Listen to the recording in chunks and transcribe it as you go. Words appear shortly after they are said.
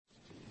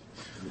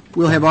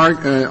We'll have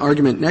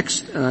argument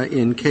next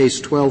in Case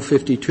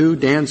 1252,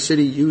 Dan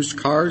City Used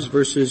Cars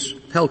versus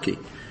Pelkey.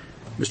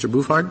 Mr.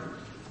 Bouffard.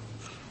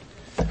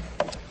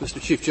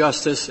 Mr. Chief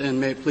Justice, and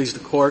may it please the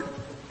Court,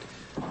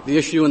 the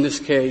issue in this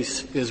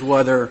case is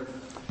whether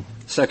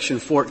Section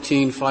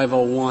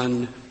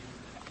 14501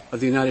 of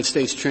the United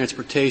States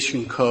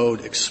Transportation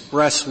Code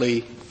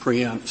expressly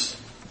preempts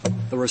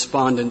the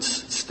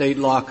respondent's state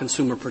law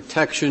consumer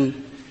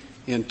protection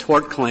and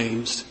tort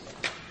claims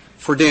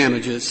for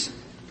damages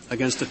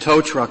against a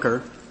tow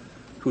trucker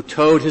who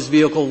towed his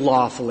vehicle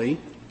lawfully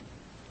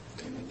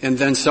and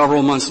then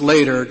several months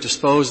later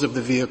disposed of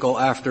the vehicle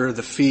after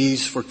the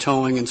fees for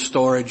towing and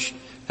storage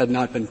had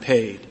not been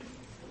paid.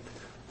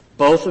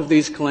 Both of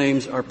these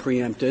claims are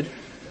preempted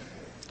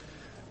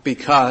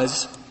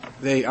because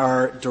they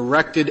are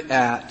directed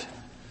at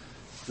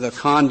the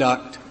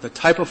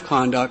type of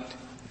conduct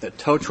that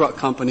tow truck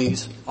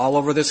companies all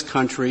over this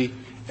country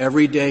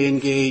every day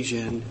engage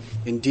in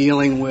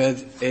dealing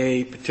with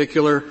a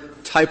particular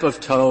type of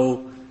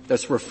tow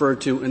that's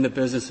referred to in the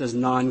business as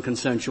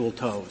non-consensual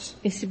tows.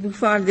 Mr.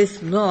 Bouffard,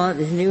 this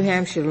New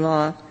Hampshire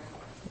law,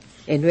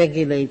 it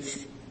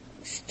regulates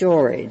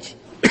storage.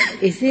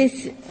 Is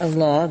this a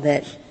law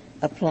that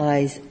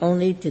applies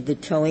only to the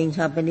towing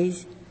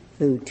companies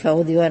who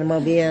tow the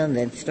automobile and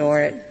then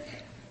store it?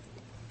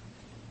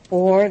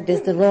 Or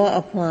does the law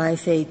apply,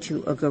 say,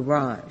 to a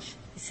garage?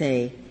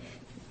 Say,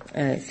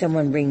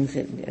 someone brings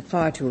a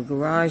car to a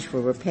garage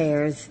for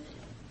repairs,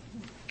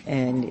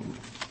 and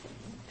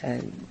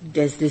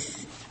does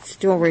this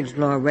storage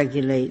law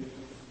regulate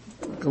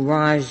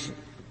garage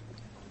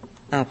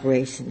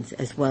operations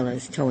as well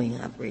as towing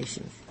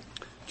operations?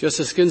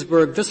 Justice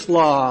Ginsburg, this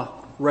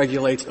law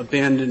regulates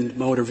abandoned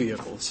motor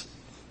vehicles.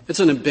 It's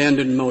an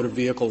abandoned motor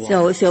vehicle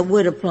law. So it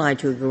would apply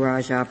to a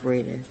garage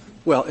operator?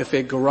 Well, if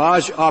a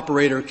garage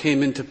operator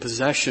came into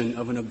possession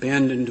of an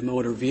abandoned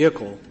motor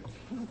vehicle,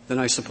 then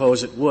I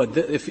suppose it would.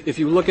 If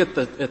you look at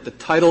the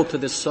title to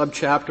this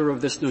subchapter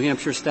of this New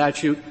Hampshire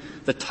statute,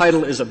 the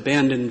title is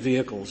abandoned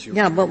vehicles.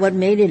 Yeah, but what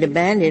made it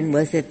abandoned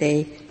was that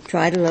they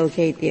tried to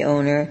locate the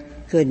owner,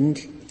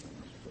 couldn't,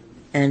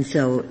 and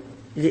so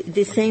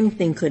the same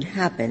thing could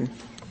happen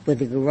with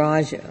the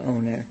garage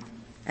owner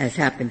as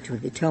happened to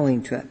the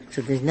towing truck.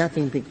 So there's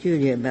nothing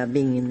peculiar about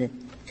being in the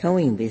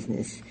towing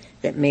business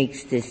that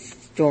makes this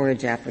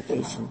storage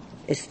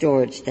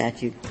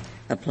statute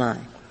apply.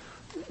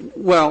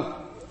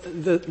 Well,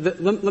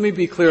 let me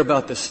be clear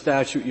about the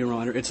statute, Your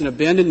Honor. It's an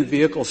abandoned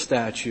vehicle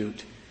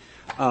statute.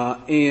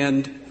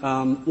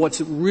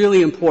 What's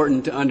really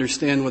important to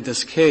understand with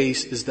this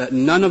case is that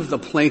none of the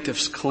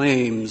plaintiff's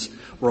claims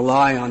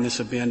rely on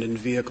this abandoned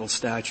vehicle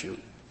statute.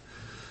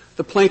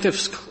 The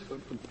plaintiff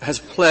has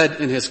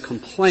pled in his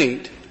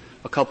complaint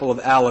a couple of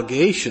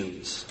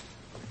allegations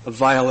of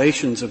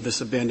violations of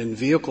this abandoned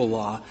vehicle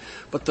law,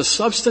 but the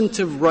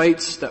substantive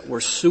rights that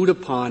were sued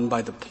upon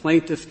by the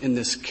plaintiff in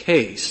this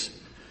case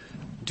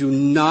do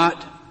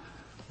not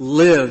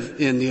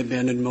live in the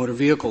abandoned motor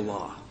vehicle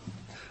law.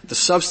 The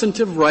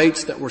substantive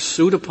rights that were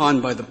sued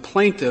upon by the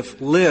plaintiff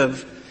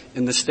live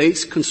in the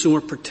state's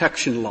consumer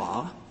protection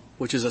law,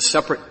 which is a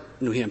separate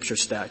New Hampshire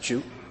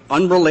statute,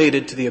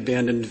 unrelated to the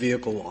abandoned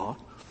vehicle law.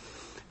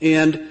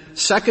 And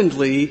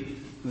secondly,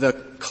 the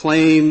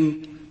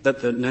claim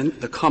that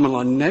the common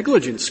law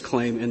negligence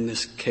claim in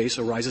this case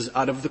arises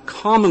out of the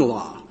common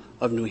law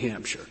of New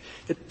Hampshire.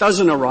 It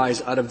doesn't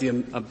arise out of the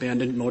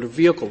abandoned motor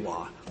vehicle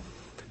law.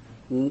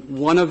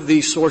 One of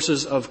the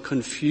sources of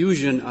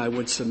confusion I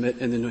would submit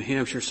in the New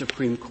Hampshire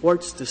Supreme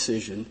Court's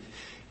decision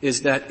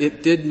is that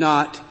it did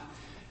not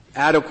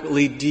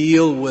adequately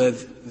deal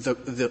with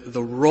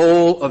the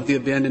role of the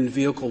abandoned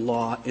vehicle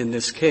law in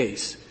this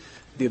case.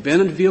 The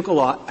abandoned vehicle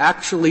law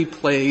actually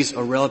plays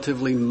a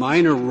relatively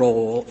minor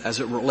role as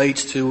it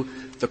relates to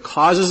the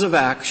causes of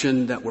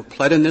action that were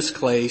pled in this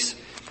case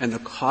and the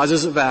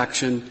causes of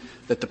action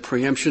that the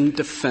preemption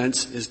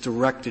defense is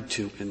directed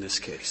to in this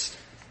case.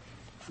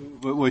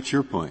 But what's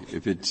your point?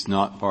 If it's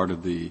not part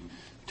of the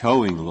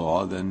towing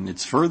law, then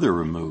it's further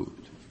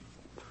removed.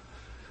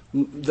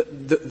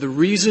 The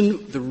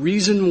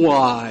reason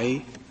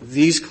why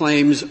these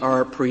claims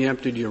are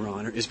preempted, Your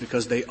Honor, is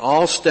because they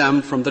all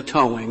stem from the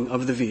towing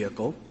of the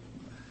vehicle,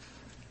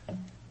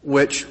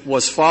 which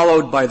was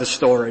followed by the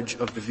storage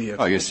of the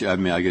vehicle. I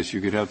guess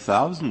you could have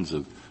thousands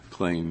of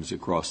claims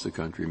across the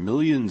country,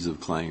 millions of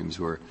claims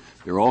where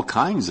there are all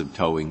kinds of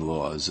towing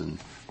laws and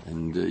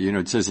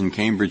it says in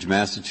Cambridge,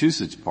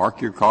 Massachusetts,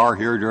 park your car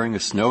here during a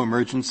snow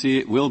emergency,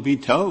 it will be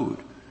towed.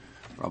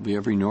 Probably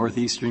every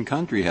northeastern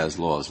country has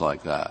laws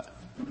like that.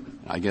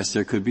 I guess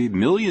there could be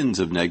millions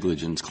of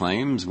negligence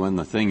claims when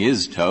the thing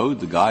is towed,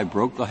 the guy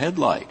broke the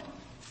headlight.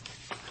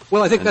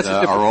 Well, I think that's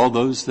are all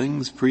those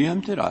things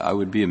preempted? I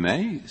would be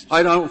amazed.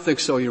 I don't think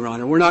so, Your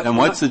Honor. We're not. And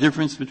what's the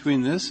difference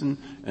between this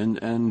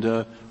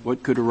and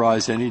what could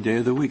arise any day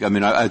of the week? I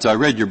mean, as I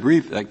read your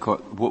brief,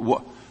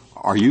 what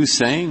are you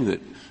saying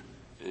that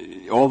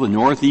all the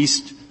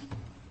Northeast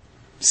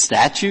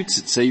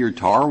statutes that say your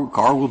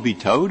car will be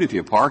towed if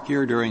you park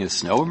here during a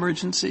snow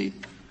emergency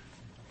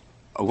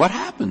what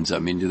happens? I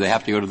mean, do they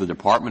have to go to the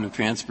Department of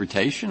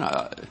Transportation?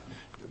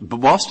 But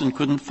Boston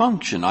couldn't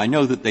function. I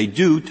know that they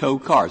do tow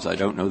cars. I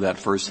don't know that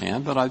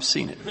firsthand, but I've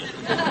seen it.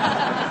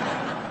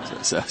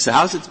 So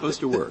how's it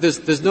supposed to work?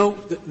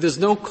 There's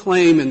no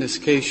claim in this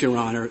case, Your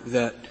Honor,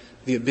 that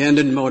the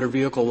abandoned motor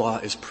vehicle law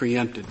is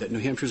preempted, that New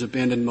Hampshire's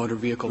abandoned motor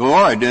vehicle law. Well,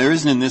 all right, there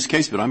isn't in this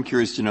case, but I'm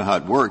curious to know how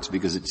it works,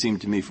 because it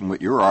seemed to me from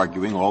what you're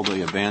arguing, all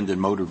the abandoned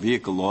motor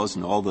vehicle laws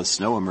and all the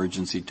snow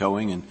emergency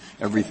towing and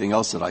everything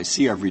else that I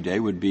see every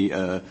day would be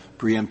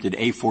preempted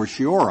a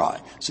fortiori.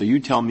 So you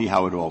tell me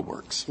how it all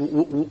works.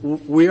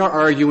 We are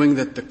arguing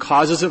that the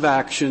causes of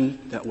action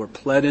that were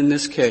pled in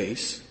this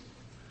case,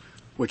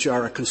 which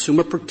are a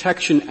Consumer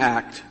Protection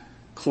Act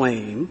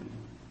claim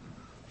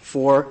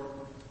for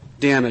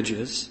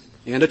damages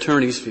and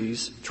attorney's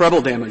fees,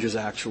 treble damages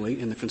actually,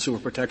 in the Consumer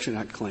Protection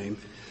Act claim.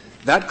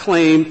 That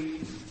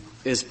claim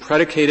is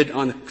predicated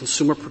on the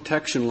Consumer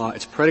Protection Law.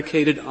 It's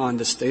predicated on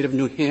the state of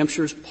New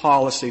Hampshire's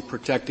policy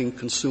protecting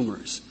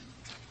consumers.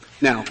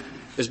 Now,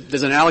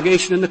 there's an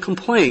allegation in the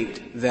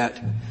complaint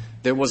that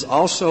there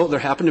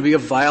happened to be a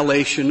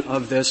violation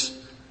of this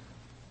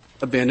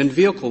abandoned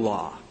vehicle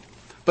law.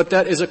 But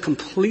that is a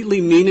completely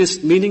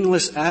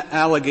meaningless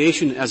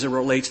allegation as it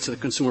relates to the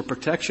Consumer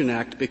Protection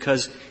Act,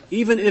 because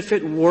even if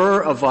it were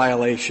a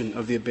violation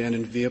of the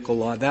abandoned vehicle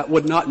law, that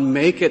would not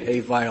make it a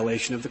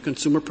violation of the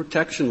Consumer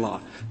Protection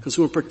Law.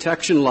 Consumer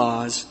protection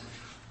laws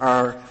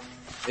are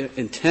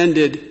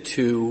intended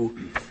to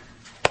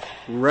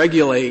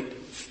regulate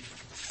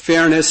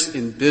fairness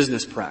in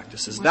business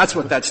practices. That's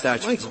what that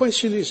statute is. My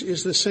question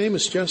is the same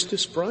as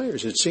Justice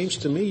Breyer's. It seems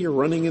to me you're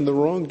running in the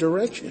wrong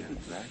direction.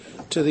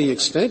 To the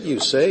extent you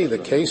say the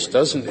case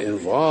doesn't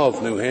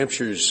involve New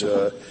Hampshire's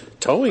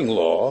towing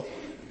law,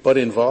 but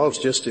involves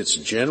just its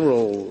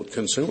general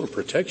consumer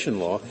protection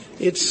law,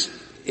 it's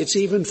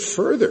even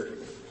further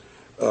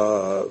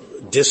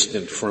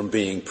distant from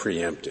being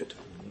preempted.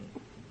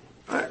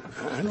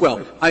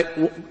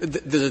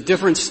 There's a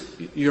difference,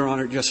 Your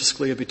Honor, Justice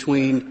Scalia,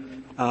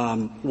 between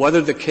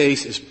whether the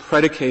case is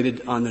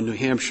predicated on the New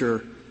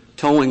Hampshire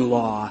towing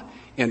law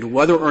and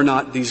whether or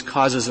not these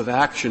causes of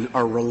action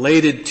are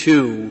related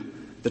to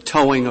the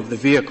towing of the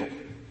vehicle.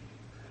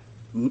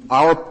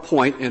 Our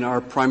point in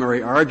our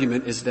primary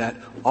argument is that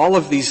all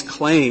of these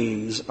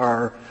claims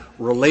are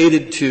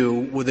related to,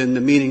 within the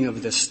meaning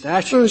of this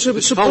statute,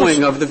 the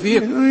towing of the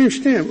vehicle. I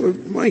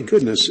understand. My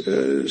goodness.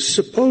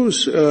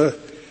 Suppose a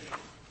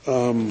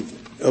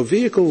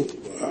vehicle,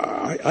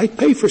 I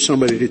pay for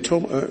somebody to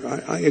tow,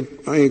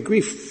 I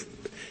agree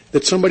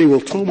that somebody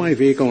will tow my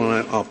vehicle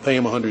and I'll pay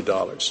him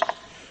 $100.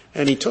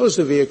 And he tows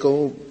the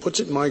vehicle, puts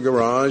it in my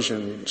garage,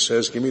 and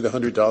says, give me the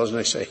 $100, and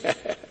I say,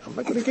 I'm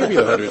not going to give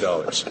you the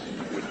 $100.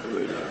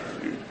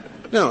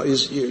 Now,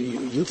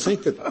 you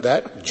think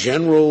that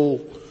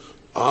general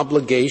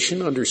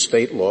obligation under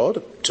state law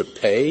to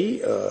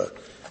pay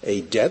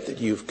a debt that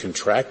you've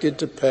contracted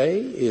to pay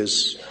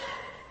is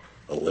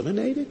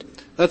eliminated?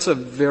 That's a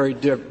very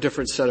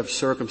different set of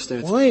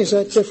circumstances. Why is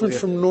that different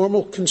from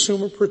normal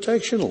consumer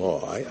protection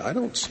law? I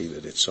don't see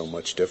that it's so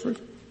much different.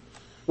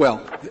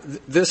 Well,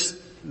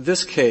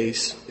 this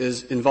case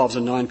involves a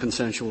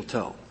non-consensual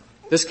tow.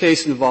 This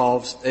case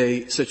involves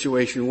a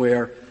situation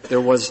where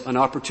there was an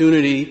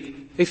opportunity,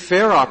 a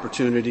fair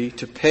opportunity,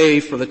 to pay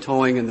for the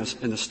towing and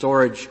the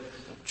storage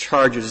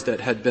charges that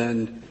had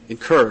been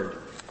incurred.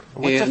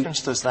 What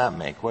difference does that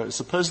make? Well,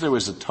 suppose there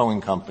was a towing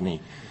company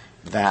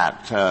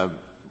that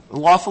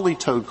lawfully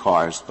towed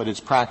cars, but its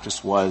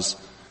practice was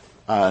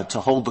to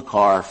hold the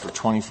car for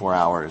 24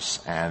 hours,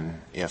 and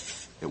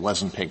if it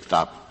wasn't picked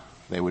up,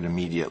 they would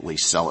immediately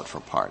sell it for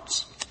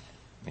parts.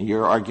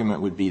 Your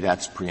argument would be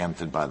that's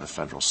preempted by the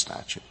federal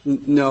statute.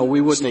 No,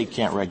 we wouldn't. The state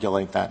can't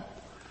regulate that?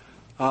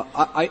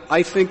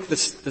 I think the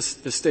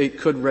state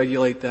could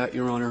regulate that,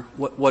 Your Honor.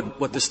 What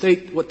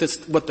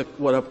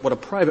a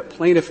private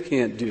plaintiff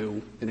can't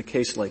do in a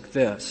case like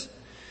this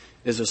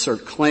is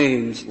assert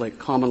claims like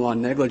common law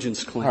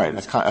negligence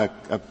claims. All right.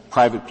 A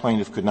private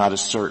plaintiff could not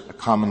assert a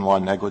common law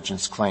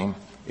negligence claim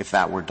if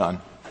that were done.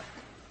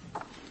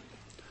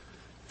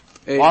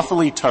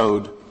 Lawfully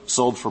towed,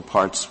 sold for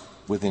parts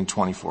within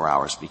 24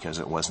 hours because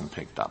it wasn't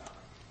picked up.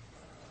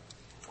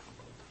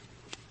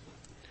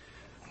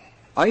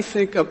 I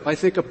think a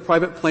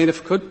private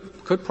plaintiff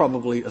could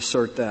probably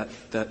assert that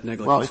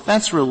negligence. Well, if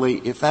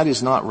that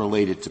is not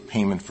related to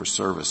payment for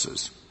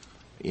services,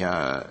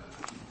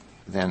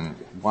 then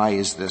why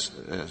is there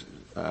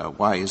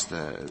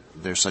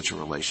such a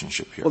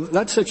relationship here? Well,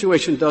 that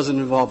situation doesn't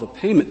involve a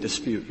payment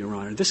dispute, Your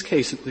Honor.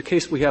 The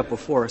case we have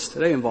before us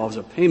today involves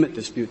a payment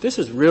dispute. This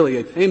is really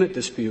a payment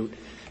dispute.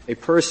 A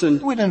person —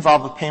 It would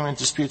involve a payment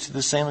dispute to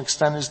the same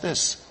extent as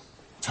this.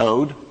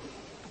 Towed,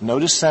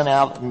 notice sent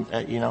out,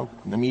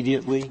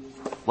 immediately,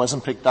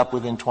 wasn't picked up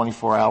within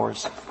 24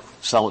 hours,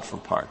 sell it for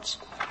parts.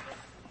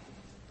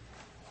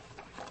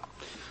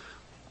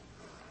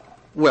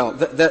 Well,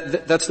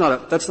 that's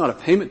not a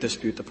payment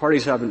dispute. The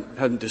parties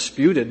haven't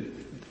disputed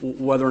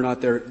whether or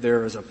not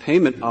there is a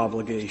payment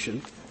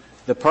obligation.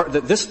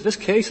 This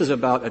case is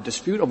about a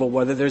dispute over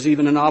whether there's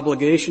even an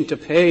obligation to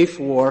pay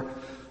for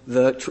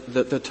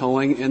the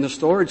towing and the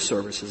storage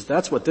services.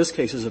 That's what this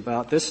case is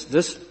about.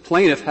 This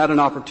plaintiff had an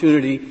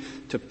opportunity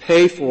to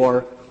pay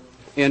for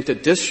and to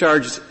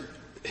discharge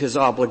his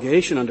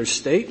obligation under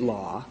state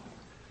law.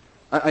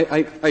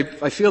 I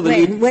feel the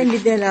need. When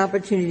did that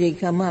opportunity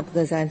come up?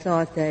 Because I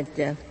thought that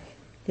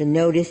the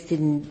notice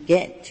didn't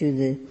get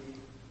to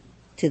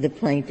the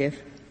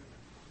plaintiff.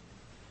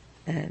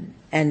 And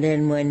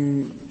then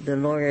when the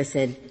lawyer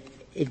said,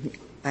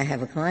 I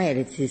have a client,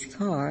 it's his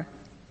car,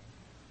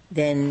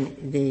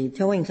 then the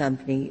towing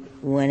company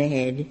went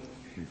ahead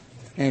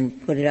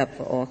and put it up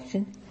for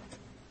auction,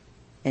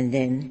 and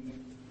then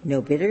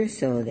no bidder,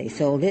 so they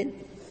sold it,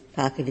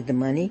 pocketed the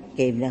money,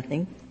 gave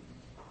nothing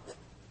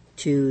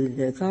to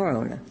the car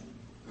owner.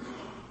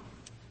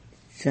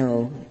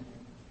 So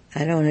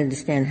I don't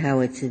understand how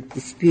it's a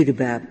dispute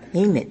about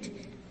payment.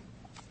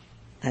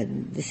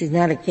 This is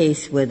not a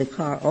case where the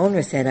car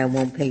owner said, I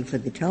won't pay for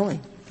the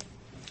towing.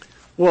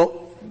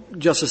 Well,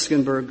 Justice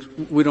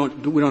Ginsburg, we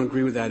don't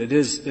agree with that. It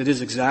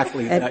is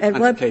exactly that kind of case.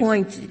 At what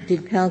point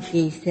did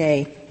Pelkey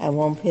say, I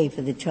won't pay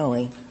for the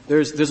towing?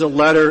 There's a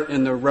letter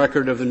in the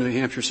record of the New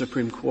Hampshire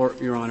Supreme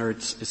Court, Your Honor.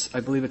 I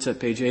believe it's at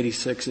page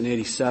 86 and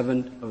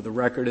 87 of the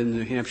record in the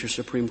New Hampshire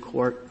Supreme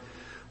Court,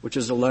 which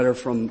is a letter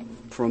from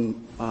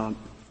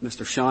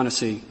Mr.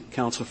 Shaughnessy,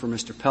 counsel for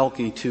Mr.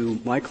 Pelkey, to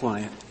my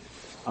client.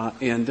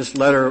 And this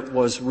letter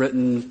was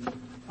written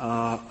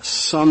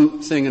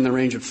something in the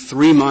range of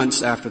 3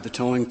 months after the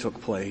towing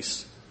took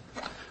place,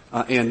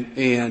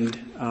 and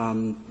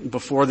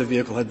before the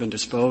vehicle had been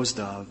disposed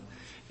of.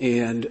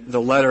 And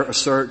the letter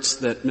asserts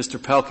that Mr.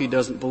 Pelkey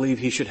doesn't believe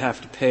he should have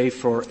to pay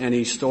for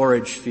any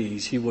storage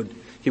fees. He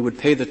would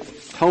pay the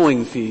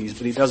towing fees,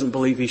 but he doesn't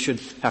believe he should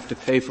have to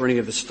pay for any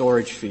of the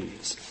storage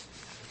fees.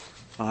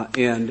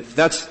 And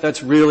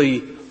that's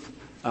really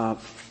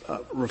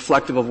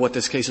reflective of what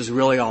this case is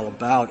really all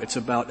about. It's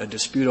about a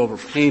dispute over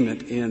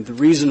payment, and the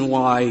reason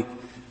why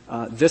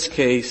this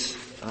case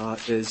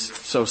is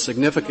so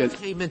significant.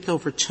 Payment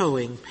over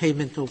towing,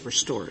 payment over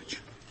storage.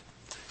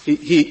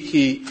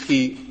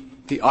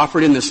 He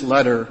offered in this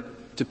letter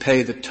to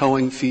pay the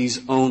towing fees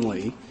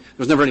only. There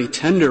was never any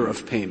tender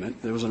of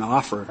payment. There was an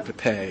offer to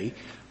pay,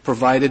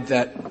 provided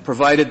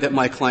that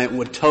my client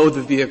would tow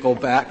the vehicle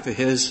back to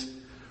his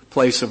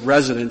place of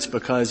residence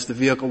because the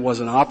vehicle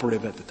wasn't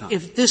operative at the time.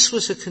 If this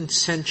was a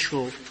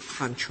consensual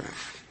contract,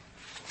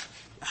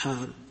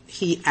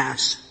 he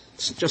asked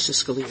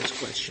Justice Scalia's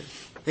question.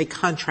 They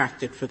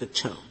contracted for the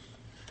tow.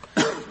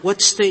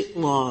 What state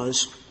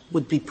laws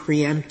would be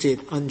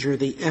preempted under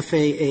the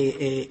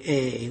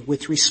FAAA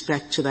with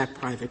respect to that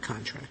private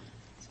contract?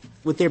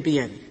 Would there be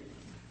any?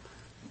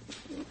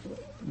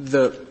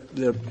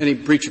 Any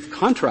breach of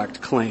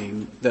contract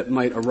claim that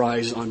might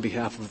arise on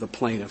behalf of the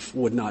plaintiff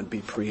would not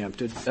be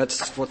preempted.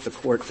 That's what the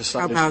court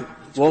decided. How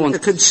about the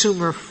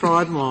consumer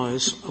fraud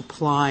laws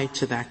apply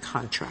to that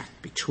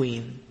contract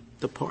between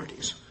the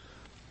parties?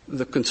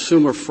 The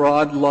consumer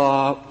fraud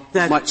law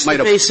That's the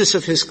basis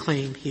of his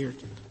claim here.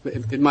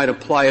 It might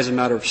apply as a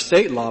matter of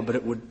state law, but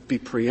it would be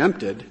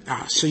preempted.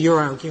 So you're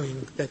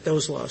arguing that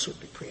those laws would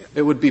be preempted.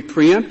 It would be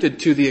preempted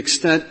to the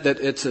extent that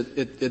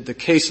the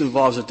case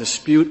involves a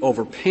dispute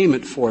over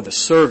payment for the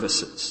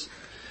services.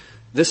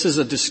 This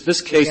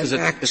case is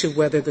back to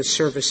whether the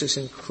services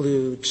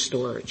include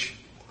storage,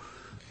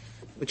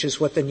 which is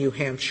what the New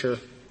Hampshire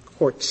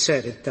court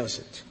said it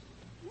doesn't.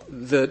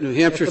 The New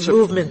Hampshire the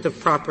movement of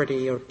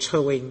property or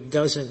towing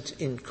doesn't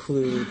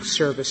include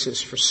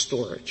services for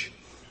storage.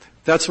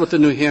 That's what the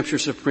New Hampshire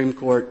Supreme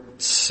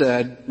Court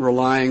said,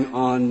 relying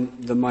on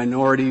the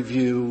minority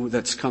view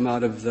that's come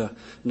out of the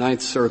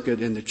Ninth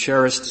Circuit in the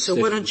Cheris decision.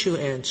 So why don't you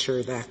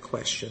answer that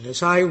question?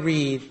 As I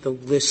read the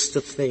list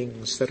of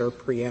things that are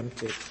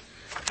preempted,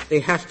 they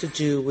have to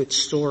do with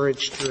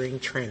storage during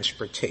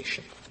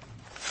transportation.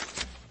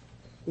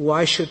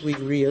 Why should we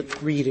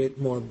read it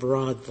more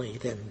broadly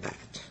than that?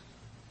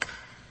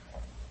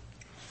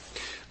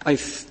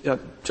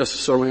 Justice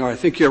Sotomayor, I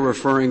think you're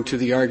referring to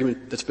the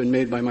argument that's been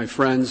made by my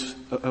friends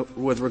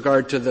with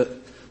regard to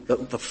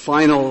the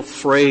final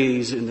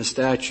phrase in the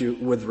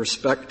statute with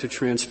respect to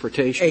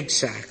transportation.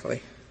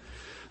 Exactly.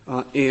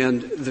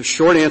 And the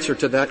short answer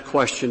to that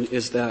question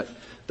is that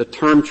the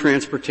term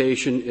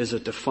transportation is a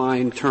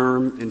defined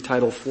term in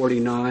Title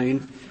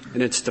 49,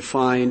 and it's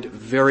defined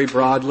very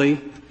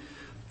broadly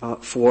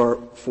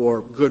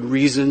for good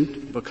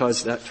reason,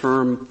 because that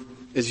term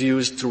is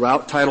used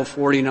throughout Title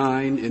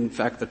 49. In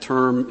fact, the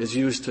term is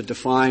used to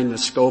define the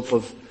scope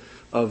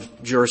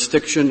of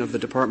jurisdiction of the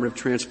Department of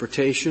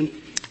Transportation,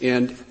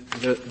 and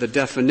the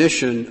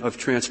definition of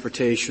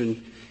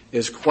transportation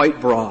is quite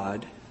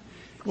broad.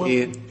 Well,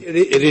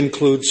 it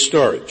includes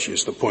storage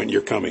is the point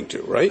you're coming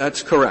to, right?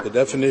 That's correct. The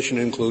definition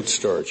includes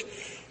storage.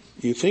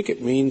 You think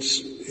it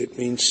means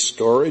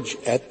storage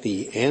at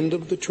the end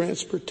of the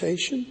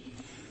transportation?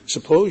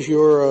 Suppose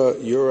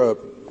you're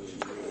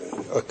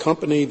a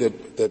company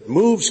that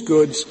moves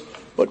goods,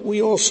 but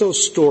we also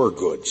store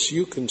goods.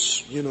 You can,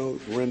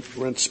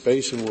 rent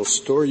space and we'll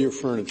store your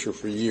furniture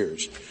for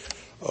years.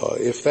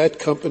 If that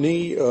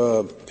company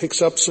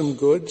picks up some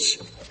goods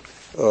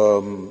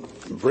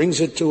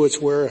brings it to its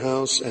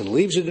warehouse and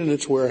leaves it in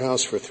its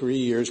warehouse for 3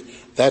 years,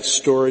 that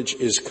storage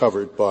is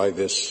covered by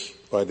this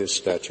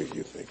statute,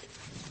 you think?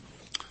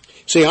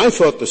 See, I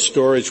thought the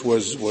storage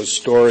was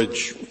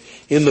storage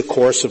in the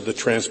course of the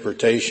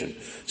transportation.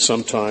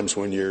 Sometimes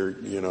when you're,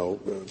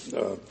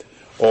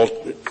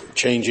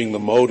 changing the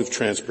mode of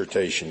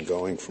transportation,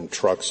 going from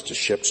trucks to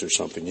ships or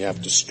something, you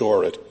have to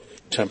store it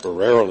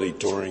temporarily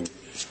during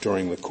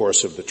the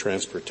course of the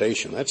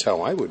transportation. That's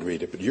how I would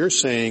read it. But you're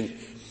saying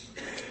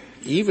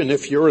even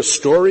if you're a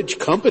storage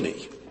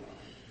company,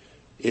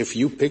 if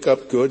you pick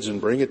up goods and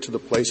bring it to the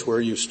place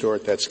where you store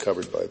it, that's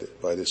covered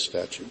by this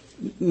statute.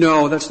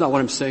 No, that's not what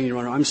I'm saying, Your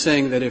Honor. I'm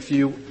saying that if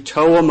you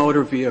tow a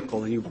motor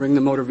vehicle and you bring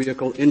the motor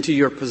vehicle into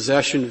your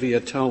possession via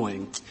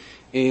towing,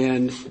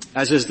 and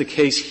as is the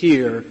case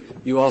here,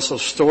 you also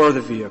store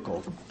the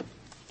vehicle.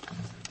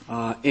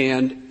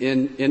 And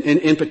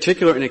in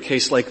particular in a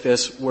case like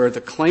this where the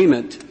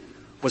claimant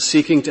was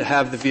seeking to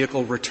have the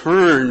vehicle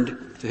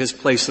returned to his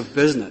place of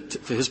business,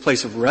 to his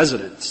place of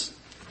residence,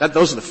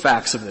 those are the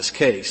facts of this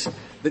case.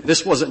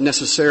 This wasn't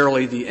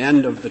necessarily the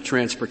end of the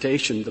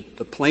transportation.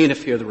 The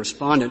plaintiff here, the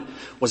respondent,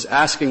 was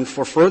asking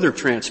for further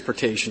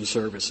transportation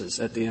services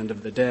at the end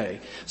of the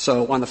day.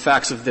 So on the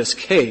facts of this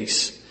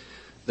case,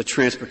 the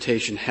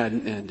transportation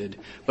hadn't ended.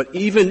 But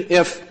even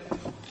if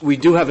we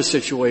do have a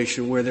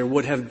situation where there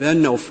would have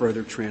been no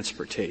further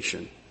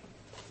transportation,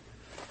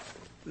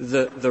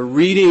 the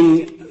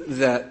reading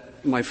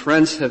that my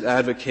friends have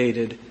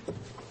advocated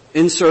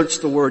inserts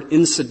the word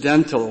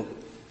incidental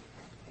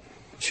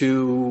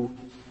to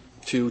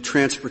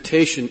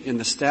transportation in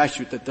the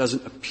statute that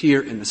doesn't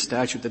appear in the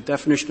statute. The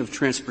definition of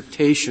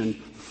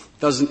transportation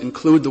doesn't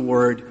include the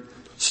word,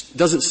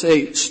 doesn't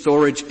say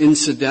storage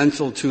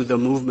incidental to the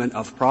movement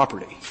of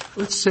property.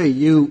 Let's say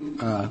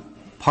you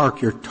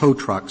park your tow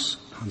trucks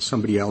on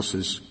somebody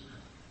else's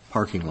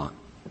parking lot,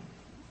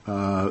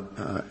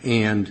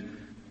 and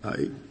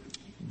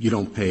you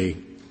don't pay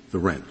the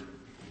rent.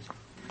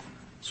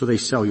 So they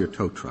sell your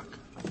tow truck.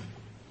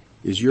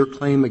 Is your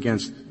claim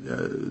against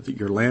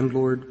your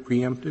landlord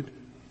preempted?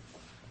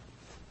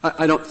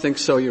 I don't think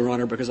so, Your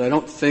Honor, because I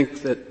don't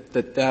think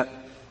that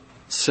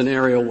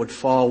scenario would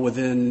fall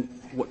within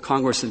what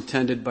Congress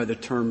intended by the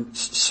term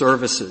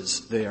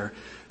services there.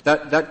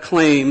 That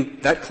claim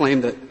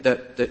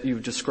that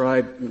you've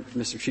described,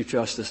 Mr. Chief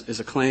Justice, is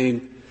a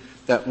claim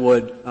that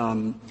would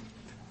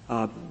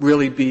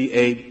really be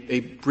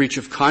a breach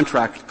of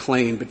contract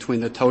claim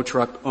between the tow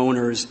truck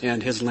owners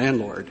and his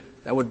landlord.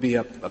 That would be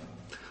a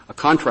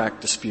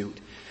contract dispute.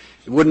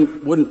 It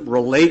wouldn't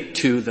relate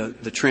to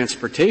the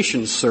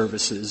transportation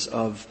services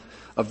of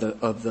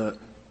the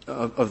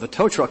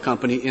tow truck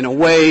company in a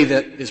way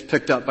that is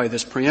picked up by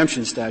this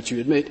preemption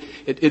statute.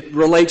 It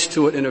relates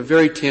to it in a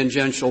very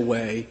tangential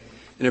way,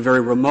 in a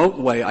very remote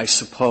way, I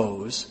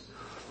suppose,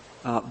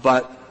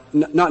 but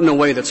not in a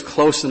way that's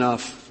close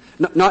enough,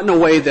 not in a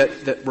way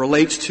that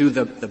relates to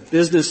the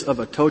business of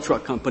a tow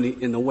truck company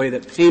in the way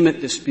that payment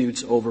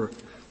disputes over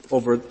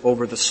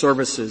the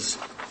services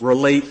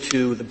relate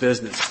to the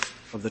business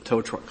of the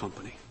tow truck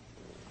company.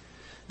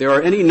 There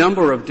are any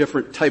number of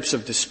different types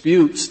of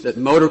disputes that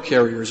motor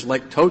carriers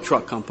like tow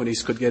truck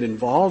companies could get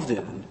involved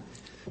in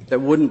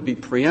that wouldn't be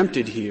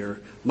preempted here.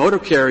 Motor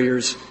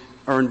carriers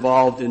are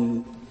involved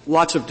in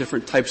lots of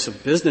different types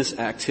of business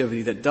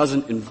activity that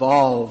doesn't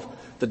involve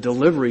the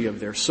delivery of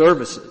their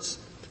services.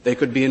 They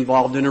could be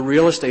involved in a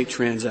real estate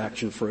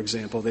transaction, for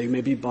example. They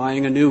may be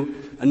buying a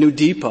new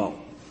depot,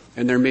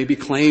 and there may be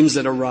claims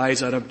that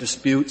arise out of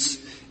disputes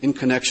in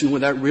connection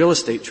with that real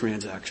estate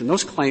transaction.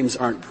 Those claims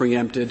aren't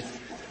preempted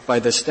by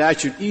the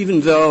statute,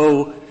 even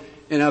though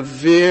in a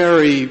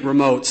very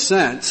remote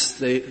sense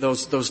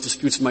those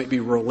disputes might be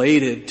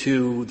related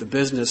to the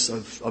business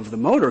of the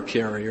motor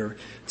carrier.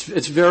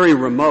 It's very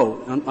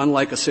remote,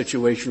 unlike a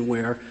situation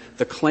where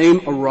the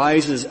claim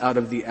arises out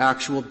of the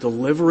actual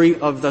delivery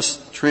of the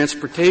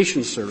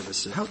transportation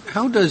services.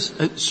 How does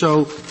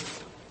so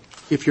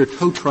if your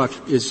tow truck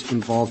is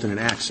involved in an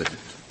accident,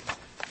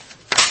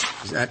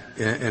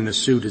 and a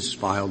suit is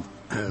filed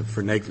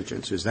for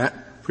negligence, is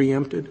that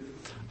preempted?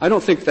 I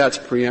don't think that's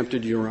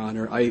preempted, Your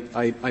Honor.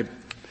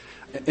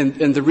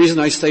 And the reason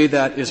I say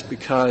that is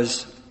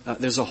because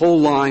there's a whole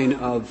line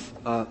of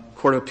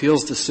Court of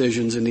Appeals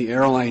decisions in the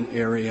airline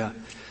area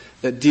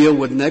that deal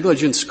with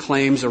negligence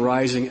claims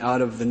arising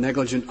out of the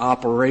negligent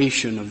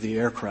operation of the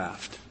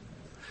aircraft.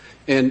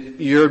 And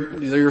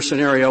your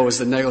scenario is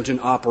the negligent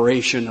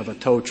operation of a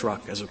tow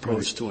truck as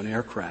opposed to an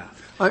aircraft.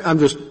 I'm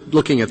just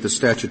looking at the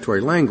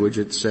statutory language.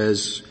 It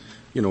says,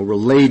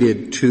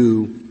 related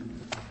to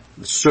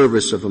the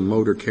service of a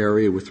motor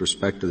carrier with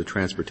respect to the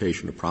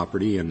transportation of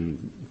property,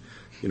 and,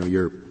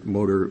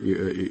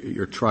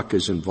 your truck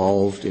is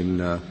involved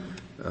in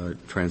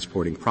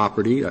transporting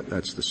property.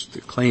 That's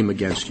the claim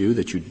against you,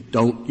 that you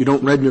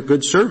don't render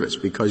good service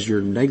because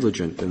you're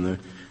negligent, and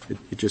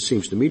it just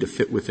seems to me to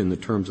fit within the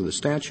terms of the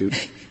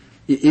statute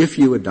if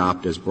you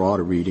adopt as broad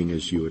a reading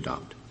as you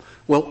adopt.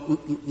 Well,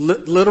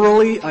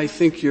 literally, I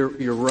think you're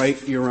right,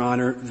 Your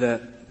Honor,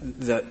 that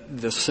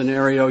the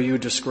scenario you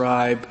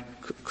describe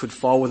could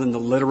fall within the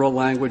literal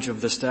language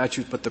of the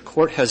statute, but the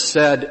Court has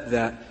said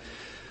that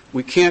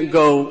we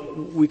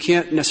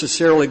can't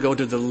necessarily go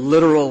to the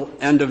literal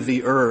end of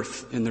the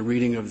earth in the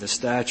reading of the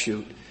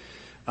statute.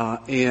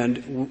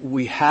 And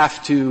we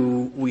have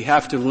to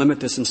limit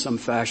this in some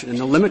fashion. And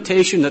the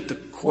limitation that the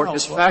Court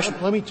has fashioned.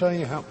 Let me tell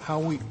you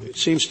how it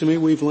seems to me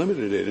we've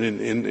limited it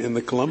in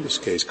the Columbus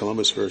case,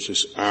 Columbus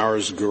versus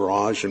Ours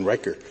Garage and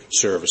Wrecker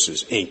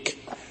Services, Inc.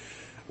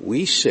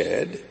 We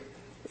said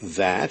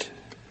that,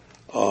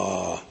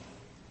 the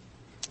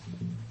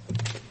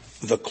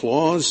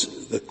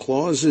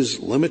clause's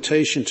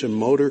limitation to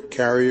motor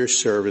carrier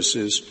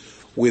services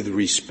with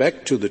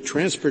respect to the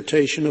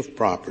transportation of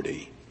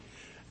property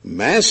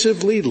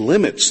massively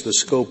limits the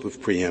scope of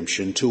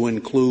preemption to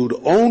include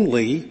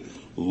only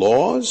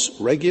laws,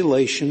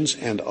 regulations,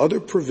 and other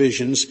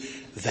provisions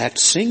that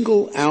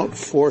single out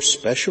for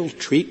special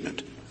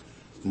treatment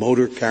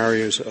motor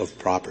carriers of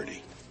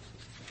property.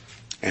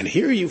 And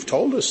here you've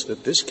told us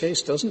that this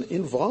case doesn't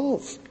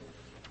involve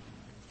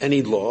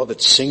any law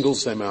that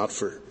singles them out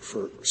for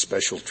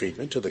special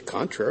treatment. To the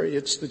contrary,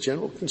 it's the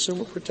General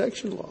Consumer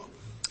Protection Law.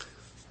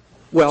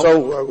 Well,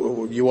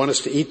 so you want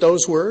us to eat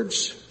those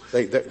words?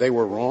 They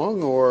were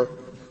wrong, or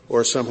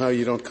somehow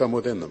you don't come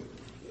within them?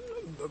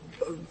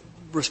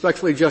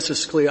 Respectfully,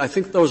 Justice Scalia, I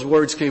think those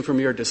words came from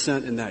your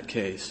dissent in that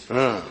case.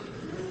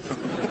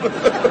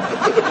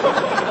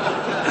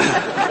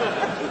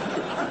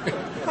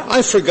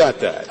 I forgot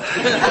that.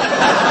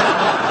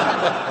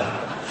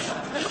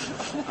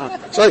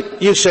 So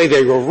you say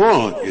they were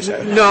wrong, you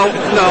say? No,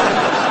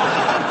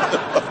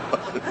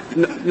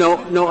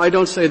 I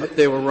don't say that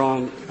they were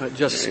wrong,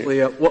 Justice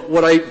Scalia.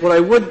 What I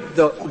would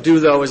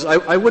do though is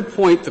I would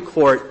point the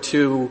Court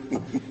to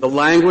the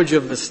language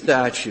of the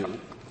statute.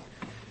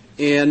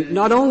 And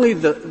not only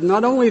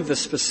the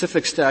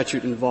specific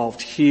statute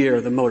involved here,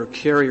 the motor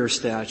carrier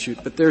statute,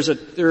 but there's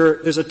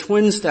a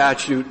twin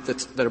statute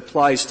that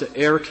applies to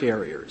air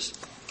carriers.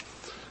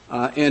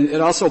 And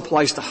it also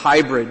applies to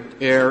hybrid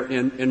air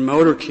and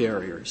motor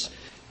carriers.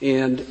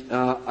 And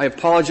I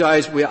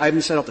apologize, I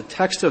haven't set out the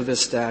text of this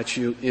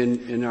statute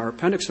in our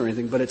appendix or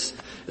anything, but it's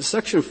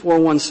section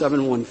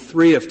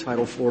 41713 of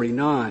Title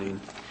 49.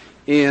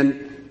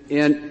 And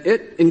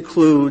it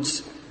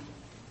includes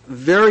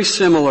very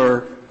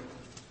similar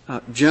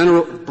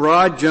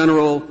broad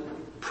general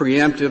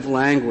preemptive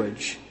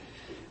language.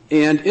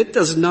 And it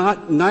does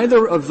not,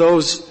 neither of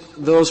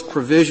those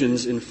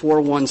provisions in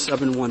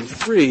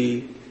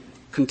 41713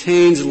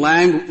 contains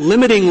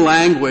limiting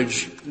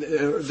language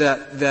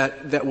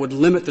that would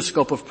limit the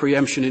scope of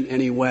preemption in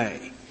any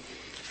way.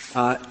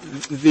 And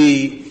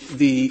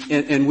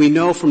we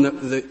know from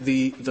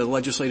the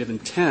legislative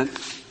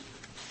intent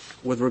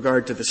with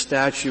regard to the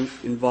statute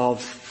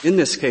involved in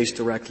this case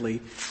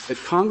directly that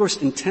Congress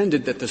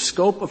intended that the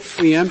scope of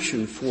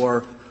preemption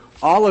for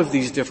all of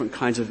these different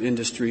kinds of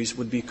industries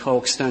would be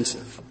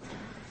coextensive.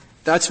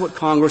 That's what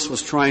Congress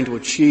was trying to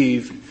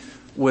achieve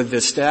with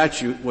this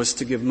statute, was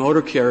to give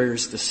motor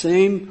carriers the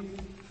same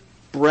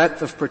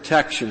breadth of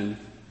protection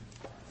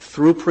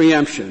through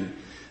preemption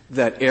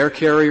that air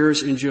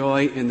carriers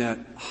enjoy and that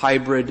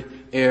hybrid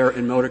air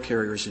and motor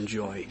carriers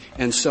enjoy.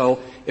 And so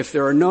if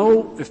there are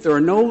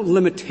no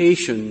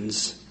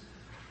limitations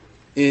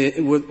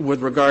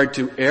with regard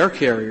to air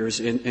carriers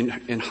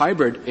and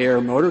hybrid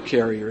air motor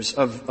carriers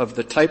of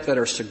the type that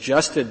are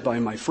suggested by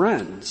my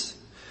friends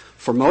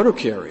for motor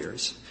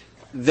carriers,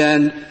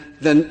 then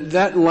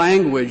that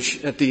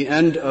language at the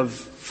end of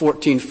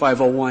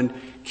 14501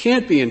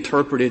 can't be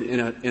interpreted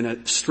in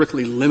a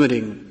strictly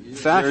limiting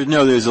fashion.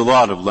 There's a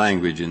lot of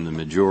language in the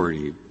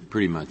majority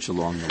pretty much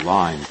along the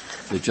line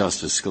that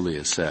Justice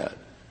Scalia said.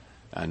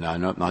 And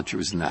I'm not sure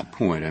it was in that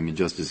point. I mean,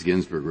 Justice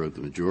Ginsburg wrote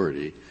the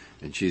majority,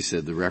 and she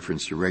said the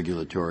reference to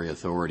regulatory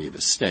authority of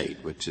a state,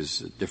 which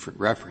is a different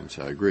reference,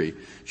 I agree,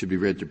 should be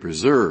read to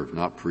preserve,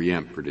 not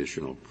preempt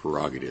traditional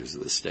prerogatives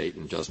of the state.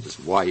 And Justice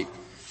White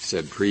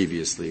said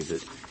previously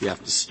that you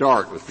have to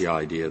start with the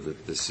idea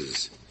that this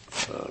is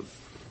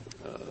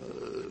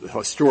the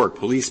historic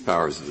police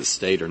powers of the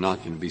state are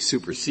not going to be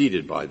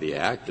superseded by the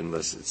Act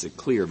unless it's a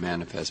clear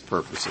manifest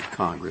purpose of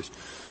Congress.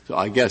 So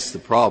I guess the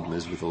problem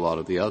is with a lot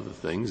of the other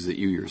things that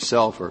you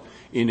yourself are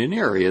in an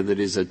area that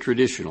is a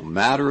traditional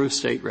matter of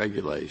state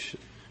regulation.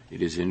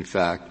 It is, in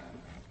fact,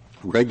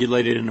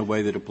 regulated in a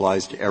way that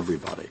applies to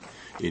everybody.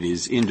 It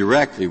is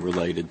indirectly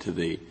related to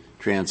the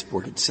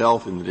transport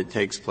itself in that it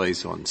takes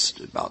place on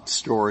about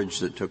storage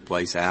that took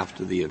place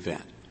after the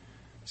event.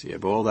 So you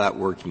have all that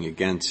working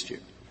against you.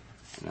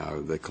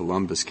 Now, the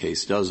Columbus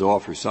case does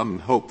offer some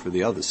hope for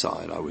the other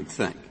side, I would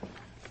think.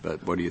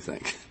 But what do you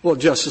think? Well,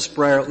 Justice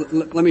Breyer,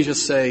 let me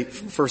just say,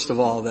 first of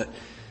all,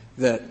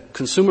 that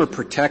consumer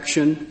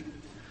protection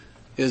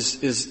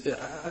is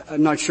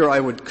I'm not sure I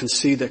would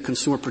concede that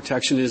consumer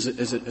protection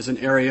is an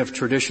area of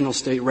traditional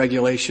state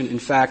regulation. In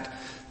fact,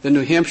 the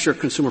New Hampshire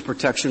Consumer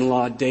Protection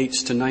Law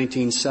dates to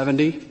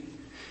 1970,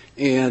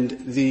 and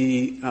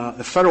the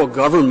federal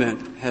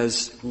government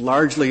has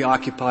largely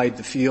occupied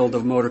the field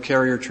of motor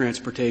carrier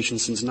transportation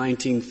since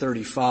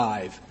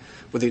 1935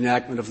 with the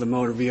enactment of the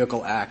Motor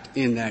Vehicle Act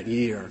in that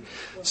year.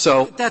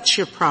 So that's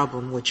your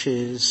problem, which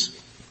is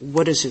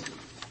what is it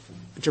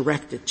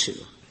directed to?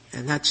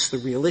 And that's the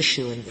real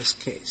issue in this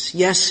case.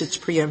 Yes, it's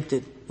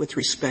preempted with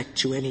respect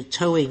to any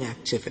towing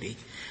activity.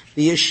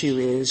 The issue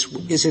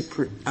is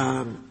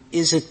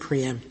it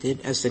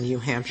preempted, as the New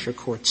Hampshire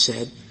court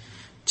said,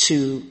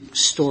 to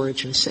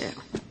storage and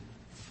sale?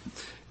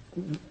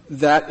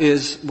 That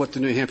is what the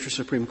New Hampshire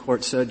Supreme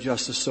Court said,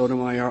 Justice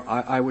Sotomayor.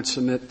 I would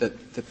submit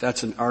that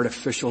that's an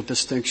artificial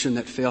distinction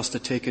that fails to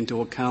take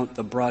into account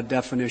the broad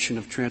definition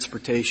of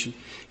transportation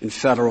in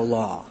federal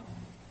law.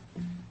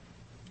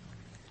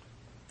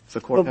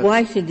 But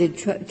why should the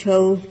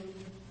tow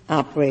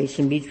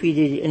operation be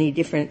treated any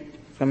different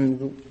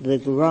from the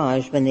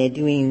garage when they're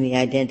doing the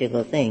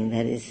identical thing,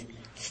 that is,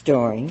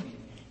 storing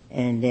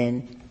and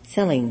then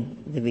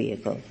selling the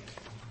vehicle?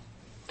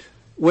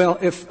 Well,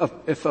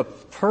 if a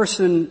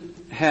person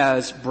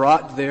has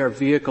brought their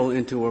vehicle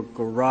into a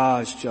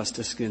garage,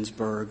 Justice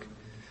Ginsburg,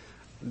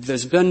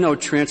 there's been no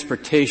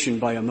transportation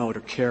by a motor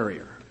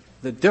carrier.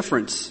 The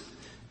difference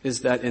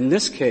is that in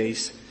this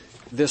case,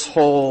 this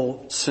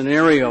whole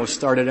scenario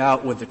started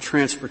out with the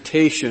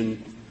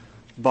transportation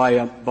by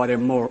a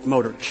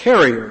motor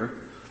carrier,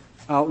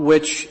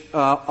 which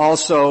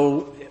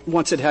also,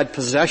 once it had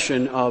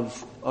possession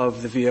of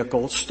the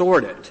vehicle,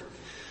 stored it.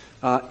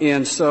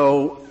 And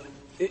so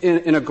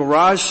in a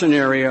garage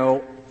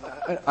scenario,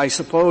 I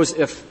suppose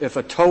if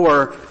a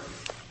tower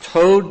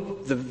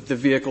towed the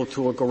vehicle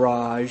to a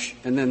garage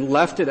and then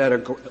left it at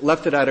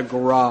a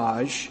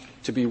garage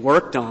to be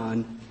worked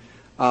on,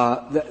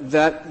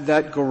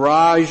 that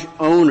garage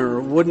owner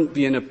wouldn't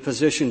be in a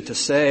position to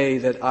say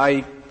that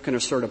I can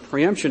assert a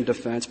preemption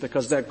defense,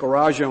 because that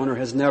garage owner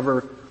has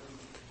never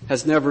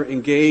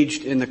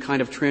engaged in the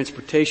kind of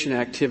transportation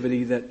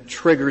activity that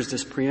triggers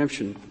this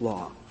preemption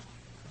law.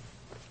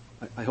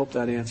 I hope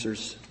that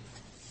answers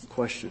the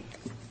question.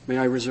 May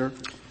I reserve?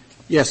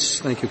 Yes,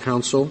 thank you,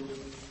 counsel.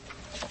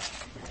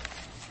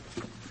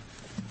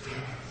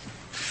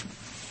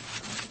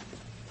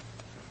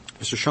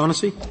 Mr.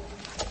 Shaughnessy?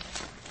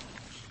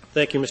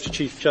 Thank you, Mr.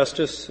 Chief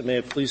Justice, and may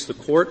it please the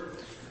Court.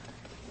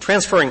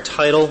 Transferring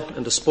title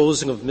and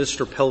disposing of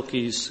Mr.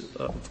 Pelkey's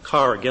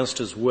car against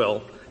his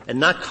will and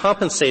not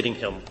compensating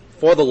him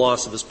for the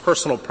loss of his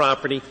personal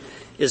property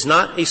is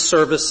not a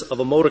service of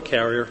a motor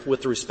carrier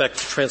with respect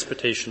to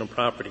transportation of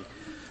property.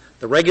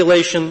 The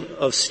regulation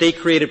of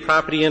state-created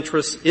property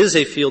interests is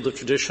a field of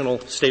traditional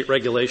state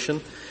regulation,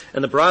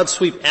 and the broad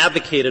sweep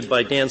advocated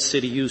by Dance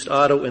City Used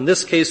Auto in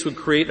this case would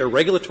create a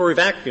regulatory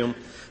vacuum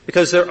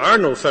because there are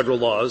no federal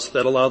laws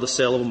that allow the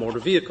sale of a motor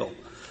vehicle.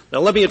 Now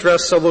let me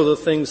address some of the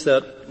things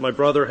that my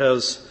brother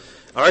has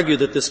argued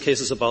that this case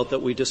is about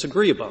that we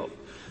disagree about.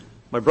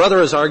 My brother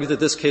has argued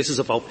that this case is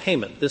about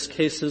payment. This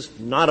case is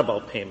not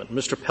about payment.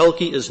 Mr.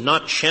 Pelkey is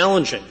not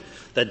challenging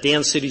that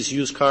Dan City's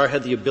used car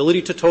had the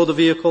ability to tow the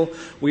vehicle.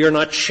 We are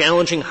not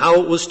challenging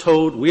how it was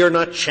towed. We are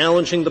not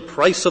challenging the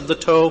price of the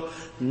tow.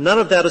 None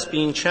of that is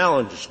being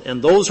challenged,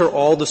 and those are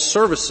all the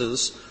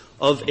services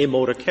of a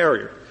motor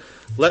carrier.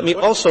 Let me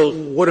also...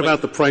 What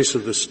about the price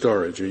of the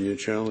storage? Are you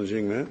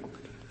challenging that?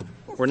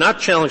 We're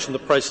not challenging the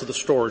price of the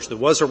storage. There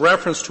was a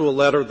reference to a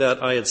letter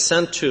that I had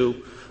sent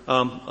to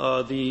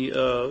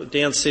the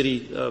Dan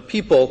City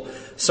people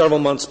several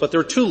months, but there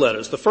are two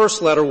letters. The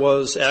first letter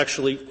was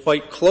actually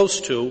quite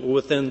close to,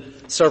 within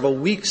several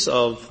weeks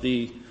of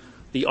the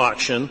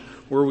auction,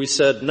 where we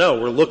said, no,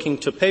 we're looking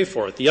to pay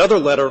for it. The other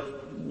letter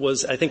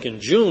was, I think in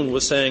June,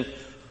 was saying,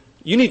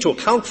 you need to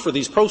account for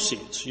these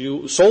proceeds.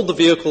 You sold the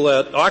vehicle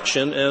at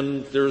auction,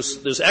 and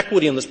there's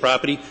equity in this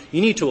property.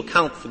 You need to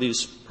account for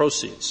these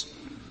proceeds.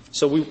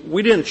 So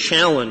we didn't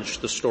challenge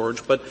the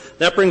storage, but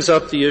that brings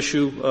up the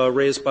issue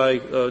raised by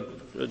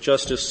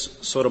Justice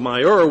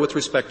Sotomayor with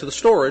respect to the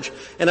storage,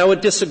 and I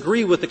would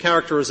disagree with the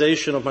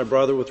characterization of my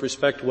brother with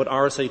respect to what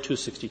RSA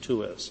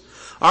 262 is.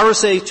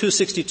 RSA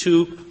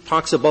 262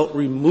 talks about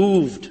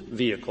removed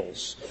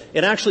vehicles.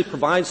 It actually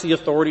provides the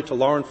authority to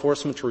law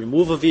enforcement to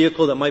remove a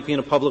vehicle that might be in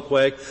a public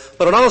way,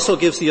 but it also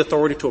gives the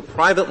authority to a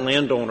private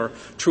landowner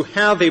to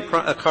have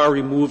a car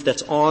removed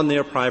that's on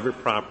their private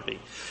property.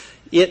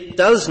 It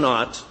does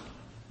not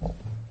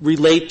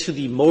relate to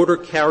the motor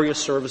carrier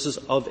services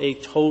of a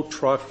tow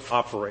truck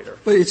operator.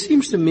 But it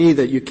seems to me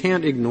that you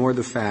can't ignore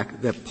the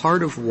fact that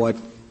part of what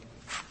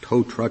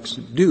tow trucks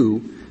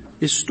do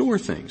is store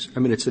things. I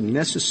mean, it's a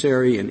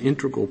necessary and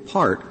integral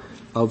part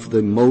of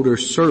the motor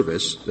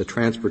service, the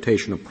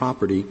transportation of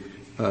property,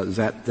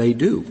 that they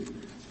do.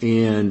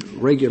 And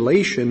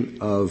regulation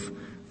of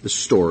the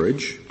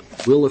storage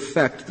will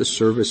affect the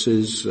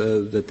services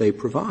that they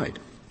provide.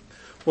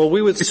 Well,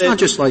 we would say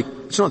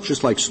it's not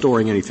just like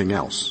storing anything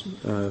else.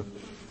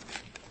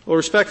 Well,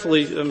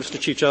 respectfully, Mr.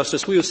 Chief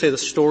Justice, we would say the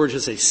storage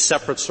is a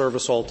separate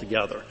service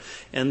altogether.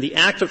 And the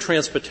act of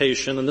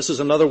transportation, and this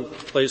is another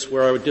place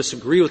where I would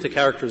disagree with the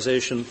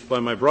characterization by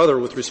my brother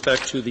with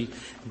respect to the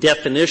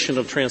definition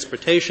of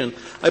transportation.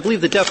 I believe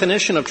the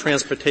definition of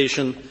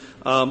transportation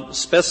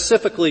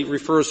specifically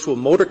refers to a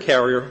motor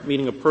carrier,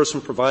 meaning a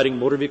person providing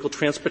motor vehicle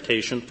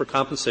transportation for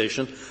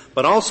compensation,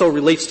 but also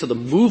relates to the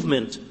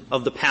movement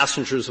of the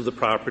passengers of the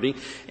property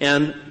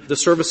and the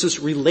services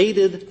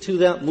related to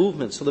that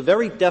movement. So the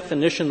very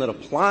definition that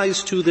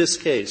applies to this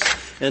case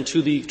and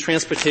to the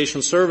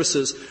transportation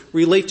services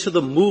relate to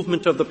the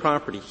movement of the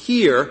property.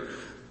 Here,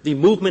 the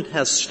movement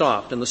has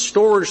stopped, and the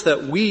storage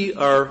that we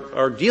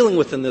are dealing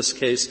with in this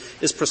case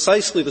is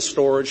precisely the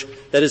storage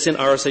that is in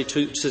RSA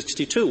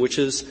 262, which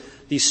is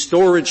the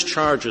storage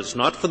charges,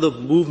 not for the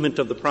movement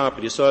of the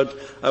property. So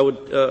I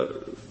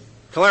would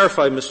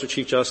clarify, Mr.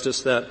 Chief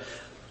Justice, that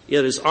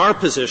it is our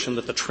position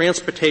that the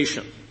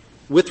transportation,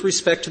 with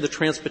respect to the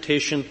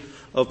transportation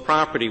of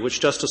property, which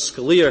Justice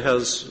Scalia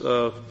has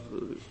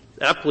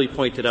aptly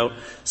pointed out,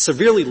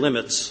 severely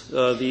limits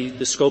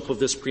the scope of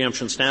this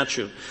preemption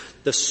statute.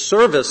 The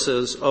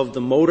services of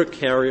the motor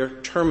carrier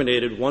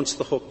terminated once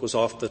the hook was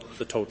off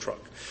the tow truck.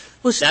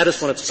 Well, that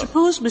is when it stopped.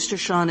 Suppose, Mr.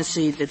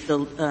 Shaughnessy, that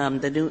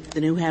the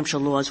New Hampshire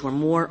laws were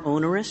more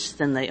onerous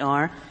than they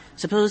are.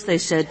 Suppose they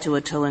said to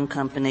a towing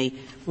company,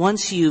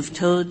 once you've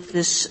towed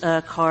this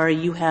car,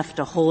 you have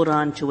to hold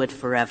on to it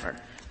forever.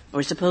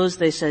 Or suppose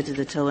they said to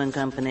the towing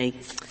company,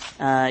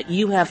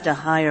 you have to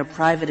hire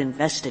private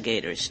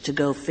investigators to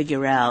go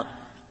figure out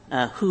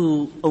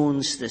who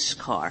owns this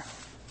car.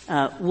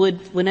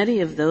 Would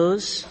any of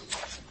those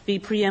be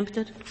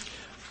preempted?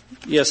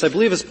 Yes, I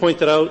believe it's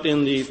pointed out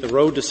in the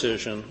Roe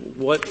decision.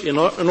 In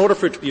order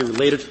for it to be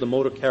related to the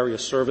motor carrier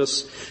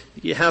service,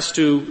 it has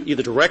to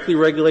either directly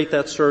regulate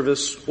that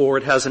service or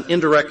it has an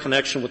indirect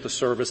connection with the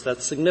service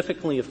that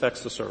significantly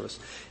affects the service.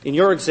 In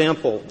your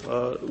example,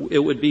 it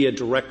would be a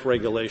direct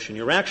regulation.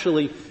 You're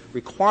actually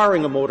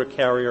requiring a motor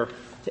carrier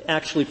to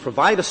actually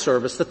provide a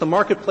service that the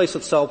marketplace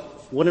itself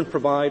wouldn't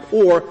provide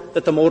or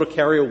that the motor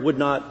carrier would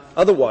not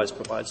otherwise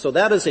provide. So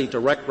that is a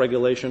direct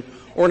regulation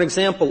or an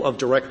example of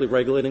directly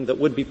regulating that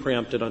would be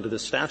preempted under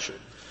this statute.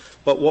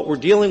 But what we're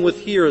dealing with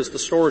here is the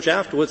storage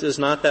afterwards is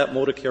not that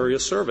motor carrier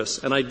service.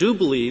 And I do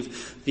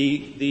believe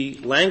the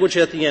language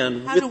at the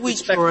end How do we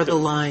draw the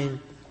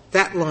line,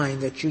 that line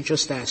that you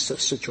just asked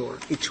us to draw,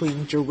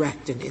 between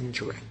direct and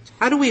indirect?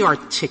 How do we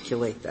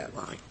articulate that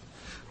line?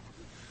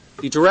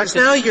 The direct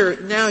now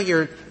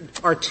you're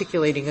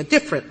articulating a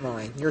different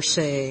line. You're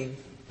saying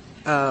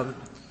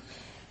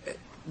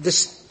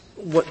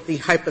what the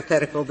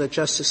hypothetical that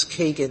Justice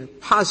Kagan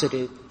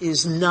posited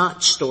is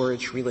not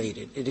storage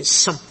related. It is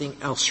something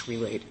else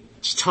related.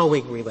 It's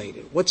towing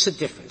related. What's the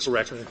difference?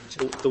 Correct.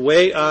 The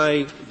way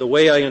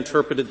I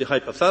interpreted the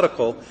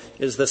hypothetical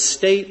is the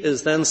state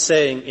is then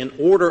saying in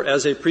order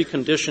as a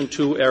precondition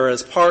to or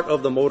as part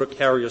of the motor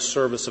carrier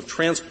service of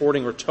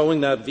transporting or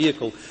towing that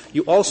vehicle,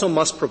 you also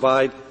must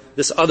provide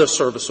this other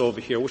service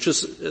over here, which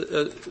is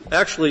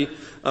actually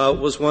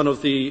was one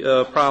of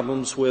the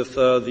problems with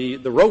the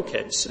Roe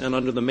case. And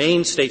under the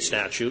Maine state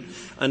statute,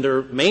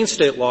 under Maine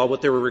state law,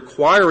 what they were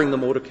requiring the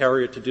motor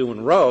carrier to do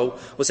in Roe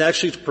was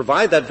actually to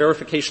provide that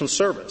verification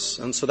service.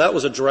 And so that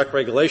was a direct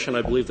regulation,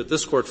 I believe, that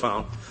this Court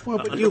found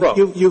but under Roe.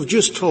 You've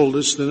just told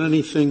us that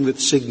anything that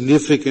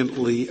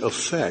significantly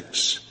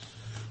affects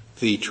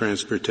the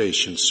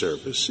transportation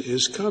service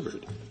is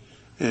covered.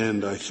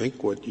 And I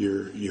think what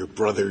your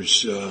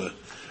brother's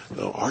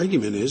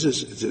argument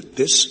is that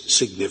this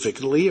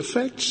significantly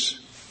affects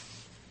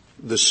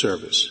the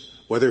service,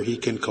 whether he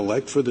can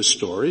collect for the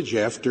storage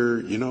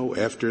after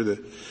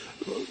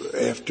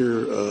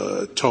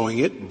towing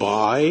it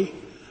by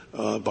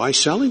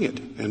selling it,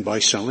 and by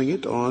selling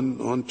it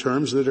on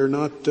terms that are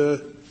not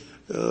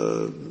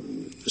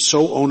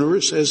so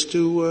onerous as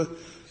to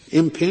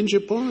impinge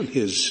upon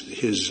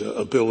his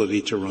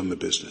ability to run the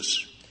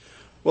business.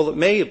 Well, it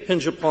may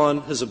impinge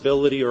upon his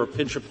ability or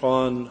impinge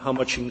upon how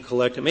much he can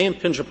collect. It may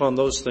impinge upon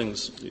those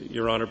things,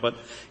 Your Honor, but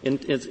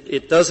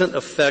it doesn't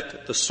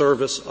affect the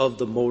service of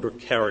the motor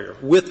carrier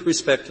with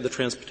respect to the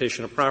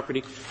transportation of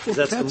property, because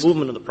that's the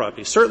movement of the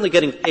property. Certainly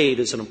getting paid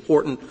is an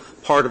important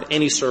part of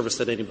any service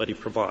that anybody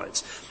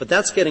provides. But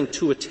that's getting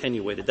too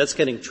attenuated. That's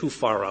getting too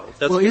far out.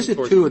 That's is it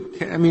too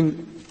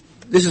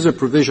this is a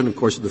provision, of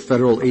course, of the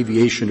Federal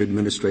Aviation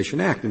Administration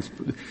Act, and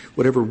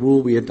whatever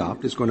rule we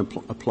adopt is going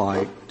to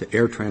apply to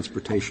air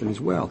transportation as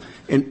well.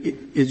 And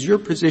is your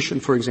position,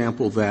 for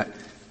example, that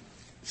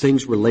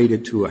things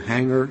related to a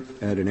hangar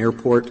at an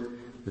airport,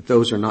 that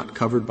those are not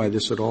covered by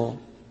this at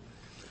all?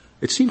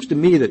 It seems to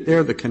me that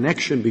the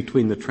connection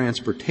between the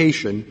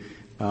transportation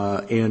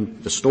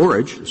and the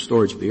storage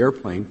of the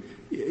airplane,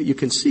 you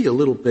can see a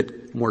little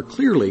bit more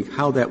clearly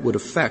how that would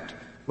affect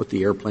what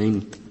the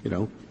airplane,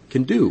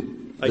 can do.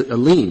 A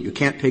lien. You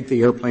can't take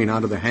the airplane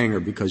out of the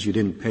hangar because you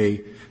didn't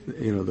pay,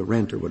 the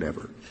rent or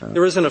whatever.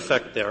 There is an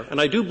effect there.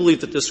 And I do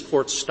believe that this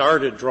Court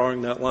started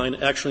drawing that line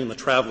actually in the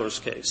Travelers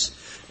case.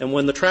 And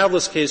when the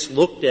Travelers case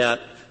looked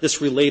at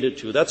this related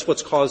to, that's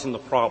what's causing the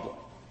problem.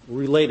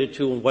 related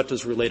to and what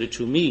does related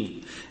to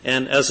mean.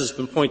 And as has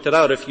been pointed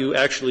out, if you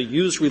actually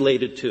use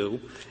related to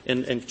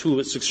and to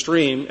its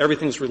extreme,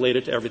 everything's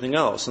related to everything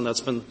else. And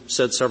that's been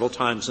said several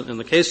times in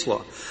the case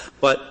law.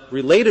 But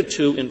related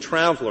to in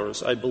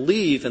Travelers, I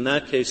believe in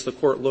that case the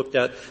court looked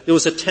at, there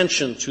was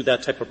attention to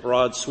that type of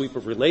broad sweep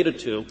of related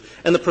to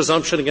and the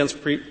presumption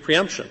against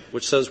preemption,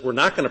 which says we're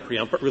not going to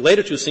preempt, but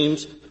related to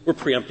seems we're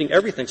preempting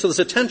everything. So there's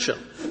a tension.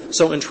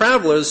 So in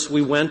Travelers,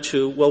 we went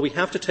to, well, we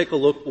have to take a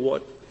look at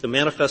what the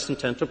manifest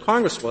intent of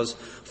Congress was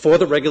for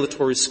the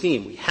regulatory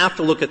scheme. We have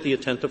to look at the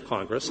intent of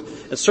Congress,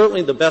 and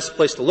certainly the best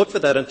place to look for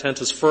that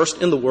intent is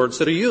first in the words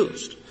that are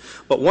used.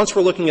 But once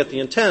we're looking at the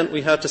intent,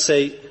 we have to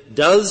say,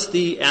 does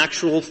the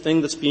actual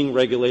thing that's being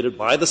regulated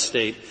by the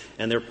state,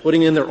 and they're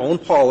putting in their own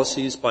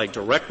policies by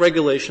direct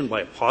regulation,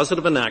 by a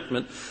positive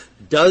enactment,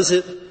 does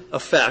it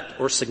affect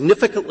or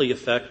significantly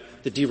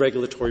affect the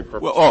deregulatory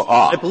purpose? Well,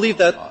 I believe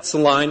that the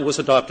line was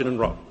adopted in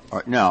Roe. All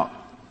right, now,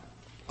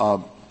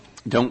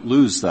 don't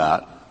lose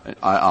that.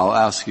 I'll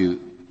ask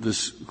you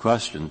this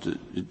question,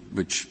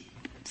 which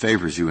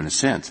favors you in a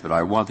sense, but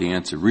I want the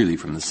answer really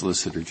from the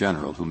Solicitor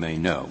General, who may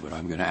know, but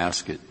I'm going to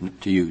ask it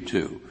to you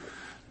too,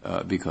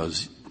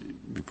 because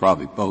you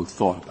probably both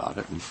thought about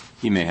it, and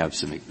they may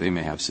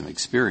have some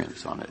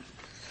experience on it.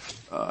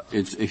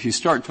 If you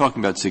start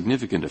talking about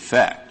significant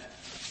effect,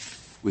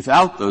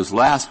 without those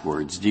last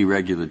words,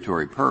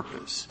 deregulatory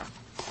purpose,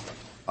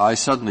 I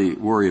suddenly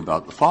worry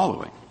about the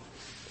following.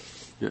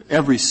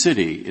 Every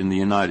city in the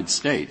United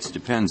States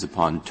depends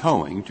upon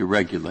towing to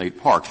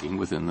regulate parking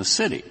within the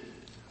city.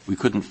 We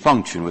couldn't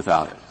function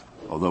without it,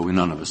 although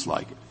none of us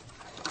like it.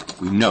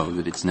 We know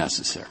that it's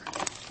necessary.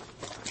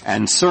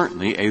 And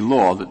certainly a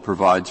law that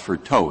provides for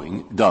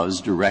towing does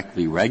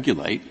directly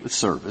regulate the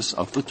service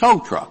of the tow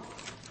truck.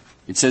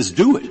 It says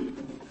do it.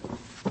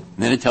 And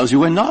then it tells you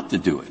when not to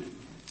do it.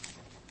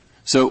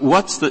 So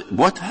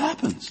what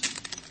happens?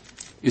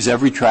 Is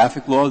every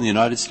traffic law in the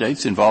United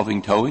States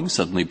involving towing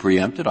suddenly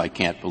preempted? I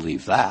can't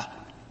believe that.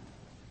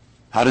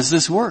 How does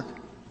this work?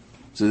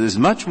 So there's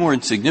much more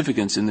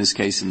significance in this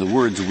case in the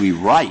words we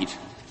write,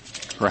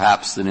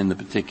 perhaps, than in the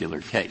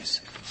particular case.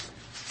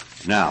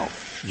 Now,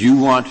 do you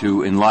want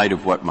to, in light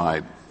of what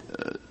my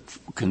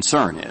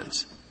concern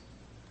is,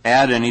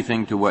 add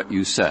anything to what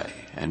you say?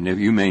 And if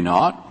you may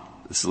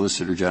not, the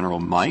Solicitor General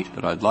might,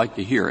 but I'd like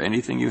to hear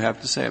anything you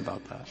have to say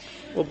about that.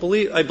 Well,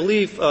 I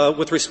believe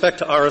with respect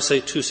to RSA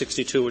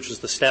 262, which is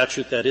the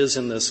statute that is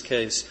in this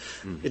case,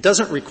 it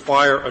doesn't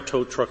require a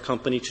tow truck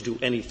company to do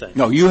anything.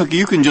 No,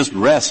 you can just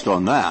rest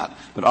on that,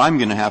 but I'm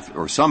going to have to,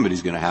 or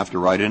somebody's going to have to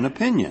write an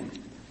opinion.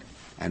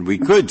 And we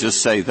could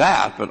just say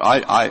that, but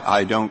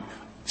I don't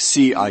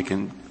see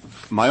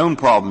my own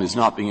problem is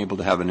not being able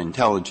to have an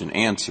intelligent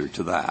answer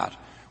to that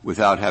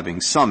without having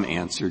some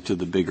answer to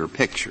the bigger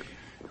picture.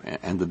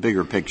 And the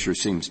bigger picture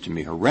seems to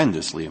me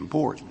horrendously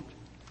important.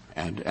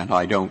 And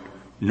I don't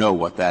know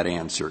what that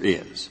answer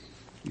is.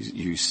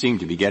 You seem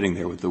to be getting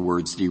there with the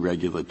words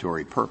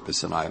deregulatory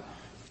purpose, and I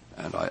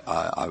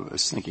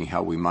was thinking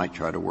how we might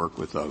try to work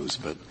with those,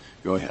 but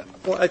go ahead.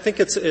 Well, I think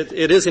it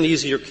is an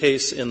easier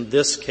case in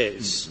this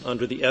case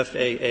under the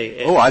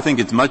FAAA. Oh, I think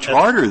it's much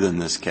harder than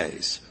this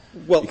case.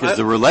 Well, because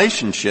the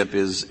relationship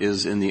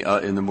is in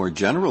the more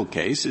general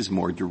case is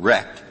more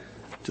direct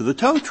to the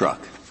tow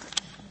truck.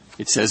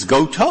 It says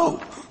go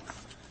tow.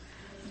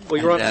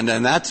 Well, Your Honor,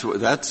 and that's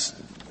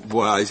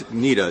why I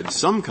need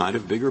some kind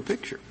of bigger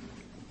picture.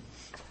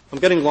 I'm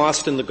getting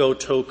lost in the go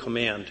tow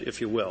command,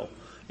 if you will.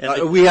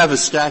 We have a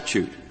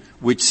statute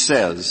which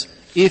says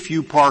if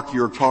you park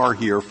your car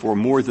here for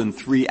more than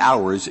 3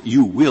 hours,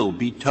 you will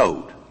be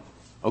towed.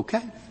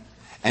 Okay?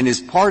 And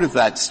as part of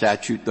that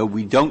statute, though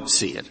we don't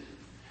see it,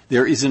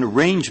 there is an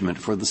arrangement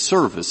for the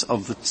service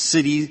of the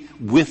city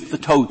with the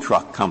tow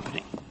truck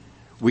company,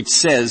 which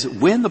says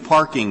when the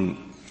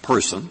parking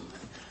person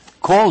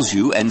calls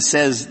you and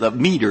says the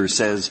meter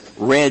says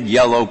red,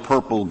 yellow,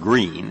 purple,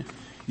 green,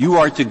 you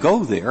are to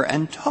go there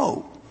and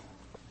tow.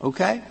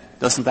 Okay?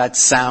 Doesn't that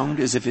sound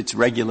as if it's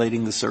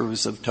regulating the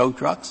service of tow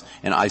trucks?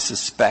 And I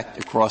suspect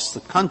across the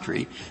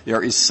country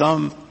there is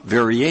some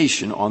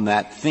variation on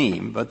that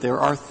theme, but there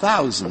are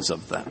thousands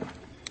of them.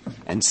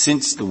 And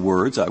since the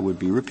words, I would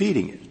be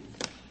repeating it,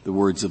 the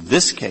words of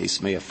this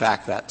case may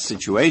affect that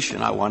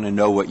situation, I want to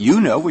know what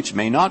you know, which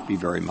may not be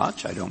very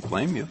much, I don't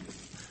blame you,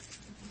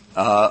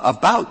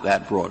 about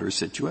that broader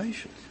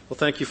situation. Well,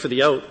 thank you for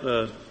the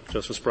out,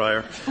 Justice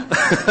Breyer.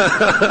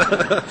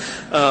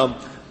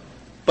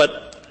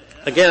 But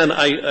again,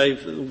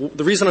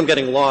 the reason I'm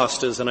getting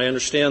lost is, and I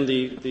understand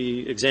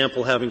the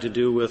example having to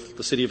do with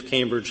the city of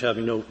Cambridge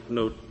having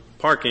no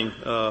parking,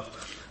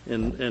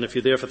 and if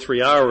you're there for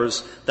 3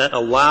 hours, that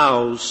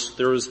allows,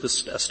 there is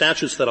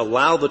statutes that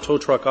allow the tow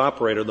truck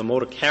operator, the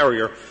motor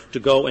carrier, to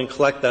go and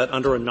collect that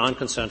under a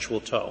non-consensual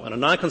tow. And a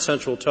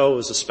non-consensual tow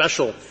is a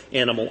special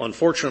animal,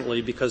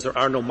 unfortunately, because there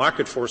are no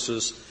market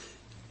forces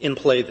in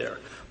play there.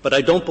 But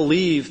I don't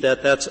believe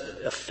that that's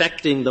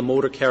affecting the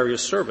motor carrier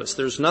service.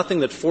 There's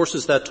nothing that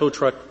forces that tow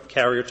truck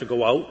carrier to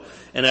go out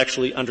and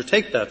actually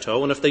undertake that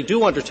tow. And if they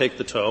do undertake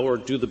the tow or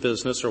do the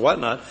business or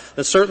whatnot,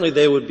 then certainly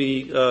they would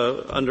be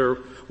under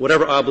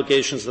whatever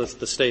obligations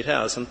that the state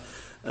has.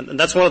 And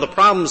that's one of the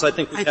problems I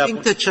think we have. I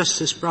think that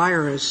Justice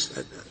Breyer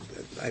is,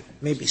 I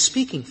may be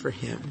speaking for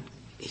him,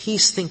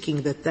 he's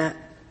thinking that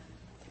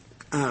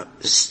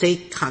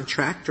state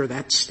contract or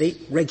that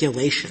state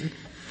regulation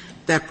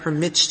that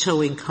permits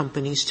towing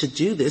companies to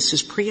do this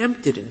is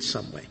preempted in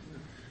some way.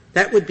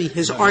 That would be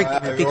his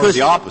argument. Because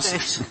the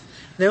opposite.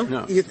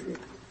 No?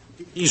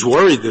 He's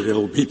worried that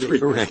it'll be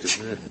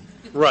preempted.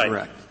 Right.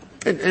 Correct.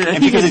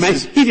 And he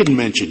didn't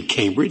mention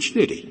Cambridge,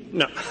 did he?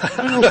 No.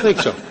 I don't think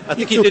so. I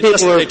think he did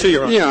yesterday too,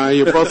 Your Honor. Yeah,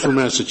 you're both from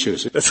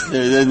Massachusetts.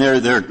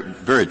 They're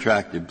very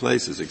attractive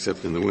places,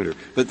 except in the winter.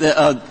 But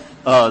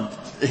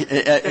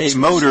a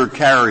motor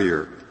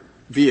carrier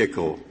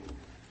vehicle,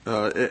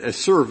 a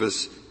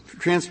service,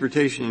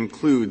 transportation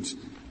includes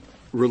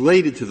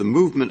related to the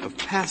movement of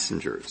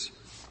passengers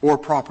or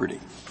property.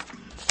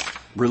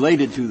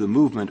 Related to the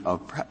movement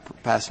of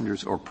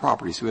passengers or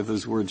property. So we have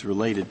those words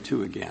related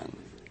to again.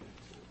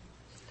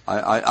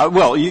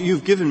 Well,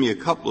 you've given me a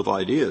couple of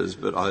ideas,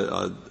 but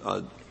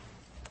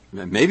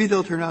maybe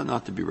they'll turn out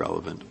not to be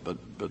relevant, but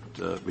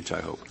which I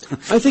hope.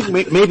 I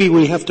think maybe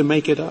we have to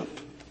make it up.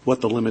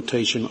 What the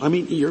limitation? I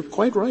mean, you're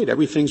quite right.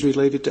 Everything's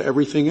related to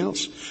everything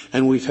else,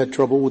 and we've had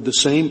trouble with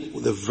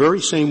the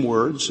very same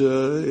words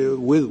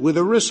with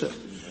ERISA,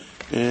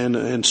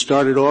 and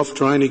started off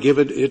trying to give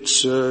it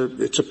its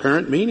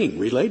apparent meaning,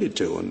 related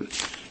to,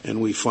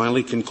 and we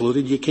finally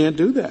concluded you can't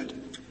do that.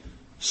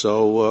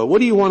 So, what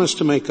do you want us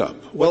to make up?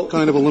 What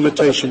kind of a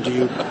limitation do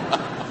you?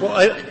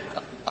 Well,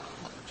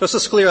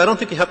 Justice Scalia, I don't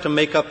think you have to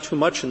make up too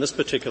much in this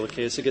particular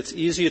case. It gets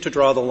easier to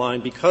draw the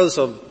line because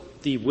of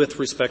the with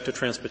respect to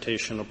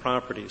transportation of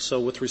property. So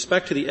with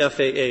respect to the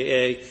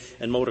FAAA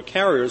and motor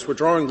carriers, we're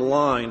drawing the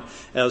line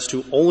as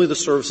to only the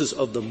services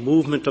of the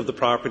movement of the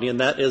property,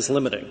 and that is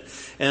limiting.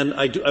 And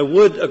I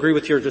would agree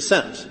with your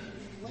dissent.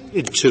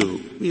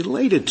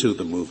 Related to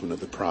the movement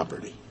of the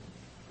property.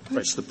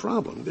 That's the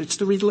problem. It's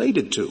the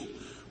related to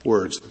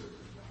words.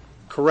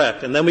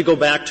 Correct. And then we go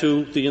back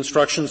to the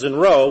instructions in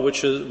Roe,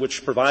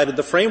 which provided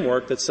the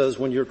framework that says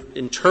when you're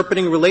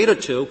interpreting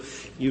related to,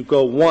 you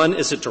go, one,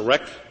 is it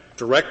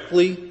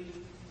directly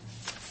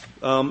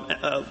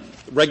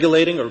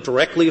regulating or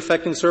directly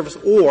affecting service,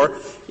 or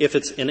if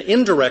it's an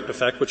indirect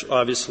effect, which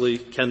obviously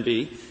can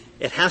be,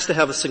 it has to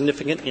have a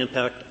significant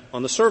impact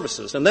on the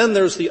services. And then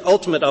there's the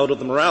ultimate out of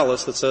the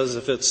Morales that says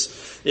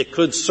it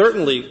could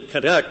certainly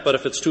connect, but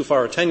if it's too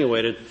far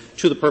attenuated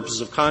to the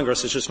purposes of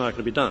Congress, it's just not going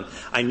to be done.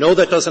 I know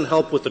that doesn't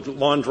help with the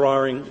line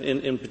drawing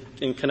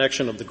in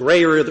connection of the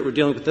gray area that we're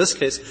dealing with this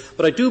case,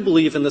 but I do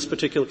believe in this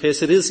particular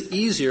case it is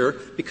easier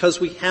because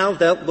we have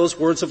those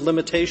words of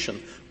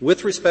limitation.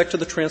 With respect to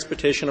the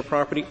transportation of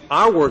property,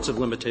 are words of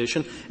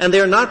limitation, and they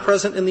are not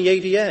present in the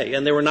ADA,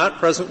 and they were not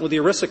present with the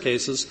ERISA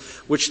cases,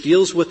 which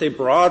deals with a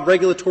broad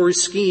regulatory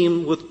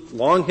scheme with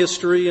long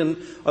history and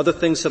other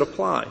things that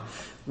apply.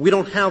 We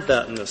don't have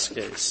that in this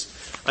case.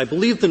 I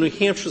believe the New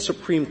Hampshire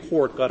Supreme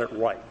Court got it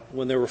right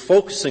when they were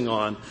focusing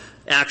on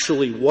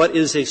actually what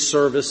is a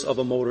service of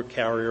a motor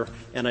carrier,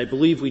 and I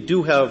believe we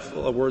do have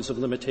words of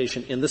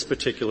limitation in this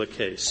particular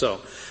case. So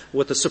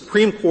what the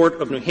Supreme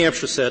Court of New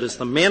Hampshire said is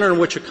the manner in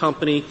which a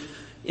company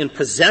in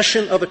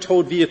possession of a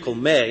towed vehicle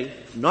may,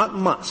 not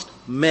must,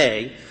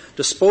 may,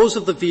 dispose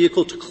of the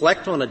vehicle to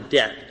collect on a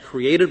debt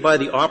created by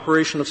the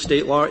operation of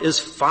state law is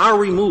far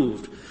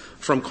removed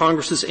from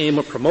Congress's aim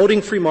of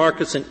promoting free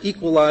markets and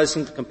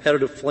equalizing the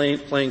competitive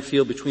playing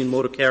field between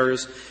motor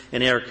carriers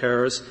and air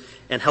carriers,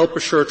 and help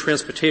assure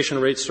transportation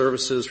rate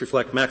services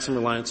reflect maximum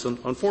reliance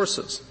on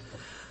forces.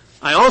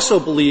 I also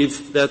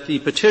believe that the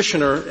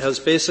petitioner has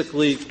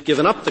basically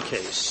given up the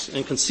case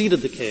and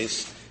conceded the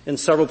case in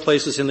several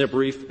places in their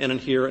brief and in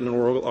here in an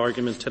oral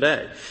argument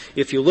today.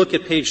 If you look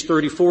at page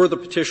 34 of the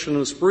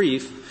petitioner's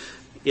brief,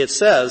 it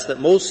says that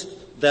the most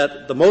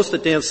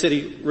that Dan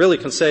City really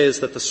can say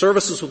is that the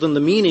services within the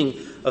meaning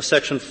of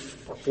Section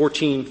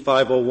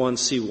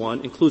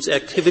 14501C1 includes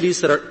activities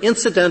that are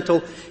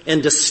incidental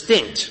and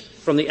distinct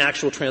from the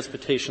actual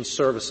transportation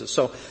services.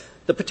 So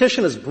the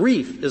petitioner's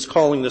brief is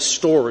calling this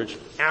storage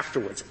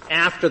afterwards,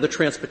 after the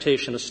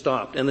transportation is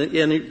stopped, and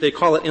they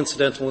call it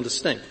incidental and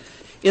distinct.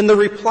 In the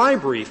reply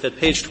brief at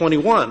page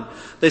 21,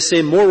 they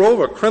say,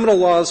 moreover, criminal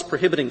laws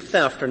prohibiting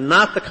theft are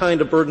not the kind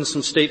of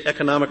burdensome state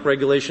economic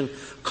regulation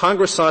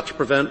Congress sought to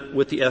prevent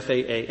with the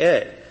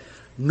FAAA.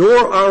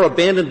 Nor are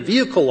abandoned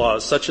vehicle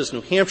laws such as New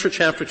Hampshire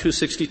Chapter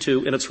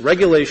 262 and its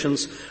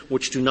regulations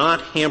which do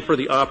not hamper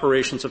the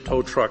operations of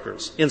tow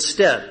truckers.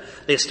 Instead,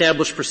 they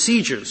establish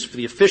procedures for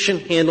the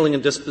efficient handling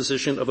and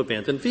disposition of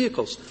abandoned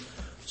vehicles.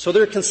 So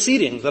they're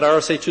conceding that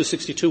RSA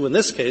 262 in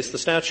this case, the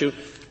statute,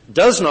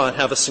 does not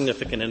have a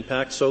significant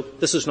impact, so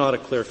this is not a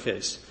clear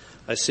case.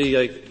 I see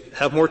I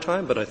have more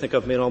time, but I think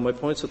I've made all my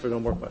points if there are no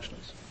more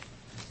questions.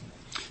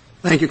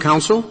 Thank you,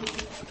 counsel.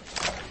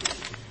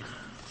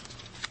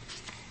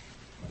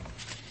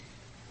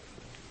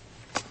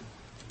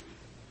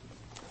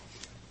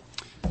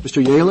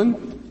 Mr.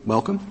 Yalen,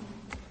 welcome.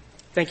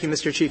 Thank you,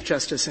 Mr. Chief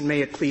Justice, and may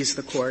it please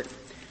the Court.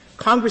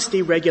 Congress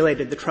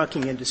deregulated the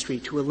trucking industry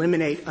to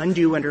eliminate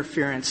undue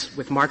interference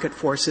with market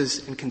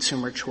forces and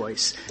consumer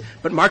choice.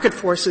 But market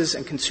forces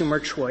and consumer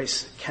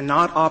choice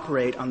cannot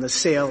operate on the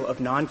sale of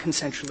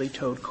non-consensually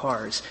towed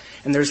cars.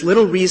 And there's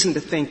little reason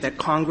to think that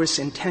Congress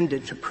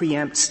intended to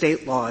preempt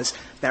state laws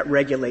that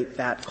regulate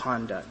that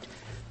conduct.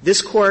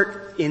 This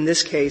Court, in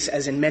this case,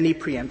 as in many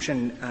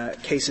preemption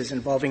cases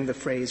involving the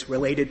phrase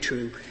related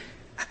to,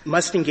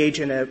 must engage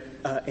in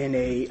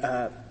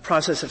a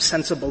process of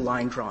sensible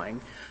line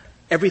drawing.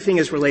 Everything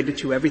is related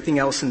to everything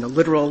else in the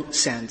literal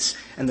sense,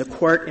 and the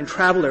Court in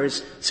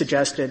Travelers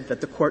suggested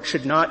that courts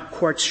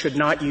should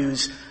not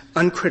use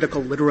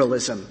uncritical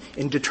literalism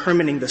in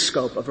determining the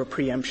scope of a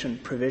preemption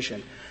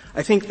provision.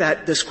 I think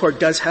that this Court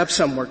does have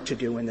some work to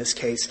do in this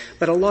case,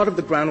 but a lot of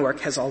the groundwork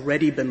has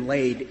already been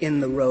laid in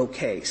the Roe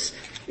case.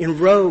 In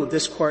Roe,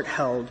 this Court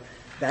held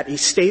that a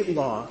state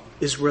law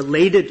is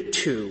related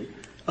to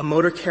a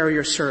motor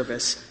carrier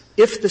service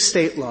if the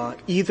state law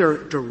either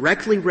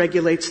directly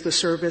regulates the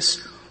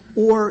service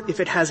or if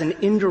it has an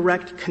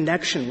indirect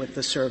connection with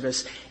the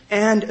service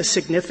and a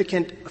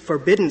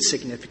forbidden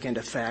significant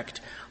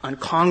effect on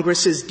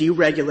Congress's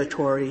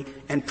deregulatory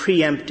and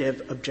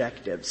preemptive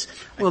objectives.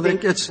 Well,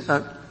 that gets,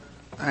 I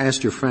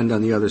asked your friend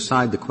on the other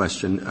side the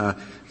question.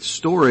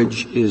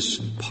 Storage is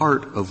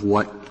part of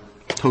what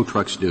tow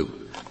trucks do,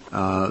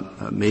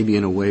 maybe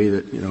in a way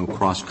that,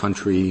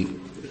 cross-country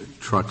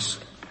trucks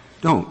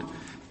don't.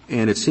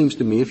 And it seems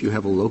to me if you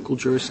have a local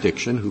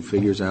jurisdiction who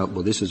figures out,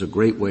 well, this is a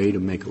great way to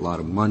make a lot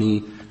of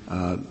money,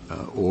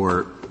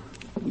 or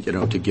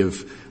to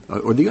give,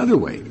 or the other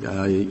way,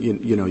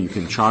 you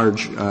can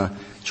charge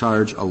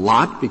a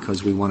lot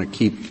because we want to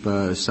keep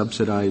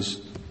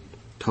subsidized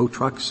tow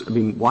trucks. I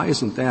mean, why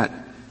isn't that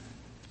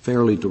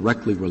fairly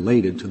directly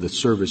related to the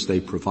service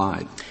they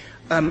provide?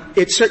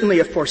 It's certainly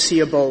a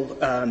foreseeable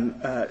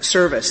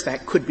service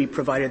that could be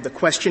provided. The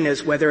question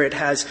is whether it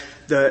has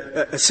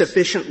a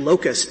sufficient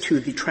locus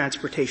to the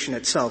transportation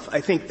itself.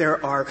 I think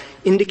there are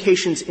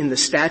indications in the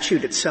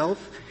statute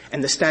itself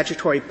and the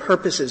statutory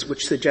purposes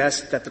which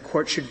suggest that the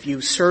Court should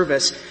view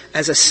service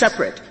as a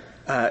separate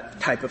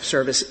type of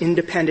service,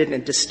 independent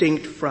and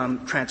distinct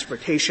from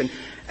transportation,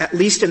 at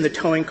least in the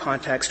towing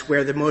context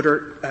where the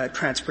motor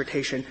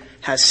transportation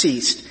has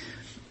ceased.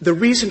 The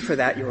reason for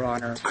that, Your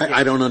Honor—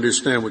 I don't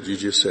understand what you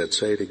just said.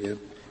 Say it again.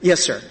 Yes,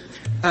 sir.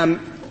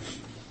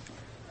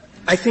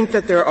 I think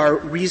that there are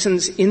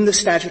reasons in the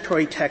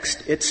statutory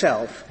text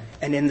itself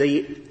and in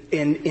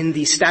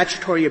the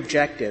statutory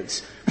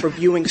objectives for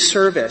viewing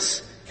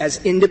service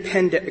as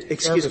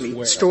independent,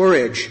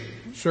 storage.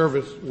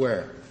 Service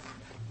where?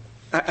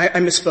 I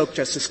misspoke,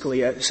 Justice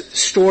Scalia.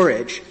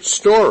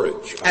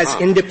 Storage. As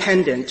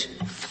independent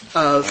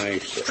of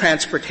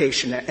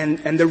transportation.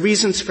 And the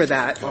reasons for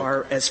that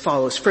are as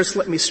follows. First,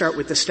 let me start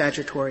with the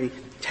statutory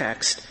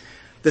text.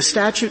 The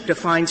statute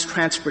defines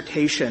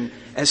transportation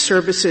as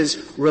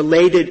services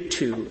related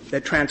to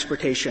the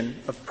transportation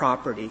of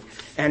property.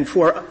 And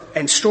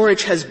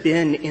storage has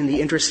been in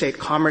the Interstate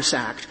Commerce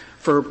Act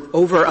for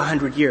over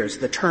 100 years,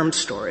 the term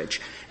storage.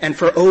 And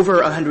for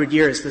over 100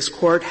 years, this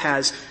Court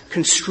has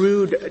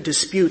construed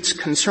disputes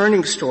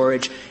concerning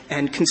storage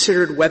and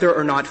considered whether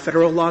or not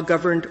federal law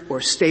governed or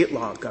state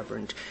law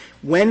governed.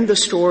 When the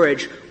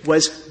storage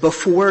was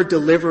before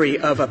delivery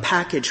of a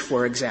package,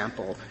 for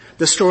example,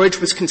 the storage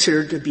was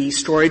considered to be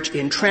storage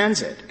in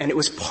transit, and it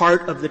was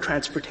part of the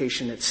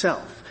transportation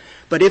itself.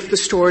 But if the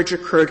storage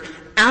occurred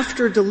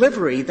after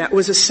delivery, that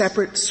was a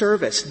separate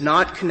service,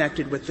 not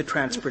connected with the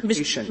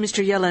transportation.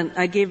 Mr. Yellen,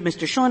 I gave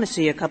Mr.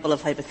 Shaughnessy a couple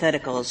of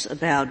hypotheticals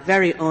about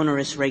very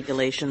onerous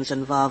regulations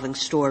involving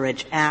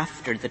storage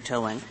after the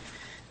towing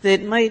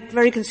that might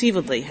very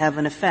conceivably have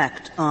an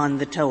effect on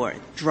the tower,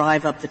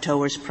 drive up the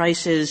tower's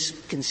prices,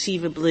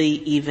 conceivably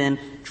even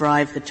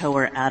drive the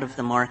tower out of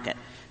the market.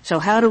 So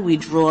how do we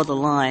draw the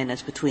line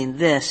as between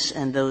this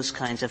and those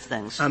kinds of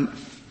things?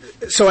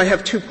 So I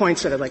have 2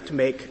 points that I'd like to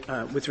make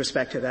with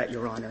respect to that,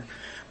 Your Honor.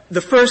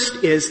 The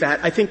first is that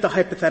I think the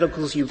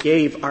hypotheticals you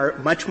gave are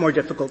much more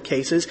difficult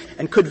cases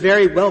and could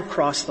very well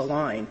cross the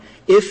line.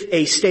 If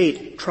a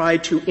state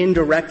tried to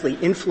indirectly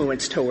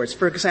influence towers,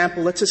 for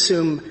example, let's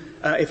assume,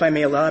 if I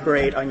may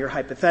elaborate on your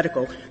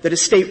hypothetical, that a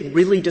state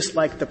really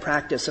disliked the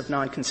practice of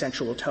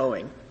non-consensual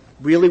towing,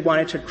 really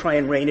wanted to try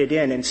and rein it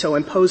in, and so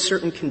imposed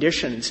certain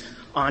conditions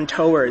on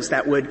towers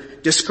that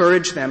would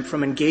discourage them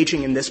from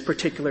engaging in this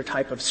particular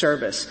type of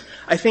service.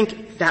 I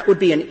think that would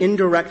be an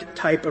indirect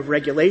type of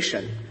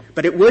regulation.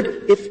 But it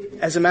would,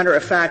 as a matter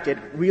of fact, it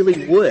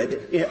really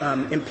would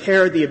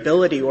impair the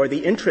ability or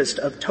the interest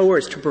of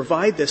towers to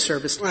provide this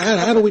service. Well,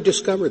 how do we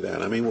discover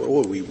that? I mean,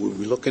 we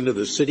look into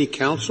the city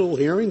council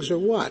hearings or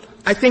what?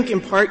 I think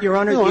in part, Your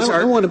Honor,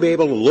 I want to be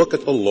able to look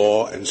at the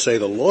law and say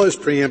the law is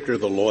preempted or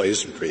the law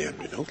isn't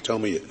preempted. Don't tell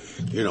me,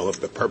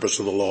 if the purpose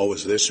of the law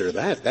was this or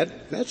that.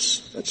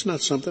 That's not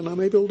something I'm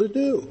able to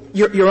do.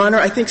 Your Honor,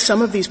 I think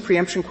some of these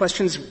preemption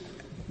questions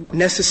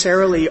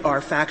necessarily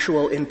are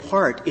factual in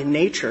part, in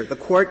nature. The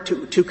Court,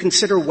 to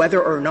consider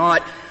whether or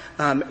not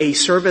a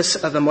service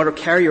of a motor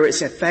carrier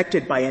is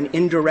affected by an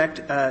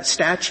indirect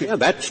statute. Yeah,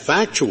 that's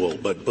factual,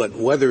 but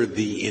whether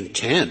the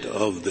intent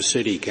of the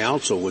city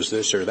council was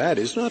this or that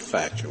is not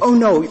factual. Oh,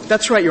 no,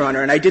 that's right, Your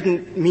Honor, and I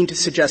didn't mean to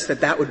suggest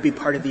that that would be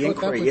part of the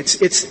inquiry.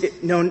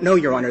 No,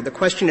 Your Honor. The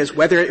question is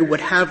whether it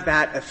would have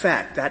that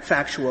effect, that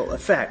factual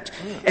effect.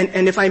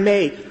 And if I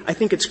may, I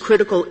think it's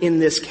critical in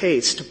this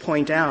case to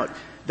point out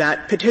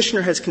that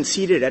petitioner has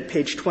conceded at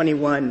page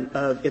 21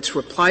 of its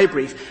reply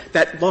brief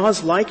that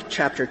laws like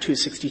Chapter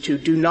 262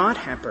 do not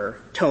hamper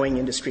towing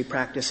industry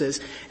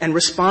practices, and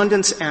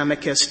respondents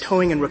amicus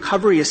Towing and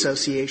Recovery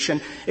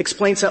Association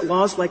explains that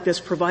laws like this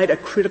provide a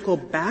critical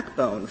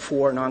backbone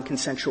for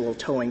non-consensual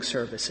towing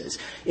services.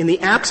 In the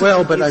absence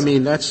well, but I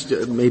mean that's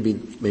maybe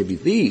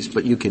these,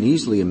 but you can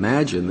easily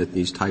imagine that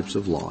these types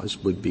of laws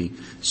would be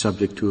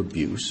subject to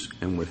abuse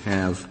and would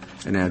have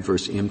an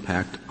adverse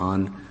impact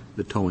on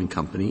the towing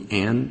company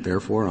and,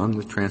 therefore, on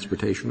the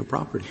transportation of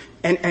property.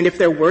 And if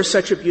there were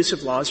such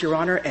abusive laws, Your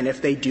Honor, and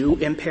if they do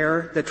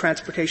impair the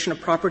transportation of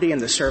property and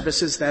the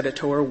services that a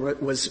tower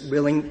was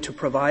willing to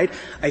provide,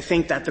 I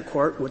think that the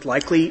Court would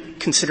likely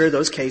consider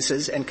those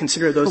cases and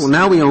consider those. Well,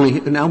 now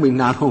we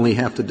not only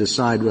have to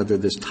decide whether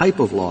this type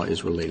of law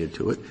is related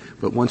to it,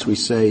 but once we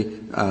say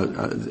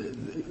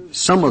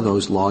some of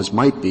those laws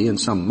might be and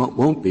some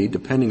won't be,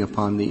 depending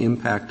upon the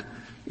impact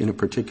in a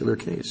particular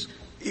case.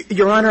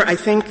 Your Honor, I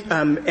think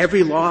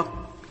every law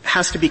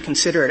has to be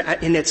considered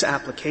in its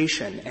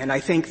application. And I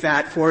think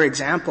that, for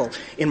example,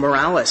 in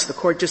Morales, the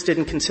Court just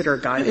didn't consider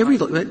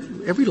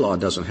guidelines. Every law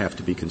doesn't have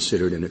to be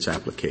considered in its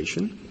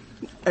application.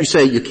 You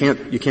say you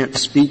can't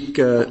speak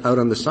out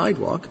on the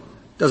sidewalk.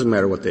 Doesn't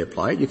matter what they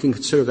apply. You can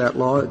consider that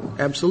law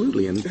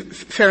absolutely. And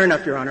fair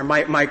enough, Your Honor.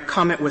 My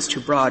comment was too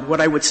broad.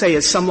 What I would say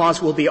is some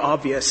laws will be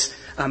obvious.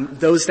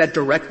 Those that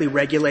directly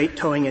regulate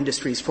towing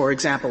industries, for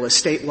example, a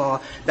state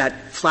law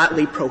that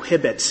flatly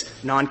prohibits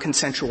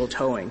non-consensual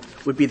towing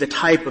would be the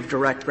type of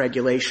direct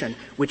regulation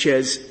which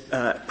is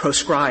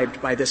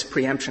proscribed by this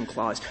preemption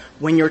clause.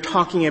 When you're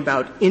talking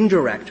about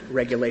indirect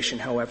regulation,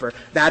 however,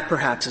 that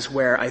perhaps is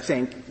where I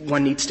think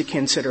one needs to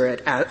consider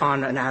it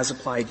on an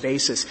as-applied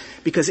basis,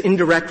 because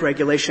indirect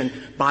regulation,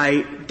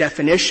 by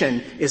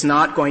definition, is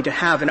not going to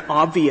have an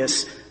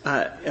obvious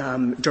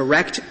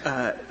direct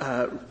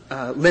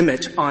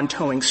limit on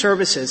towing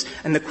services,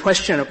 and the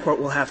question a court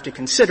will have to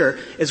consider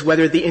is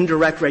whether the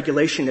indirect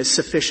regulation is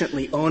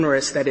sufficiently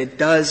onerous that it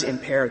does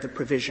impair the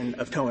provision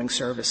of towing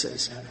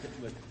services.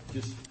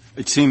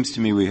 It seems to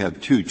me we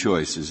have two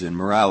choices. In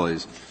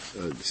Morales,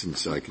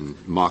 since I can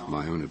mock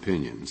my own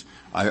opinions,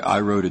 I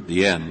wrote at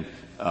the end,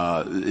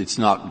 it's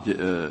not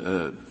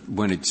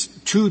when it's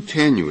too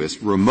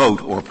tenuous,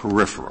 remote, or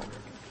peripheral.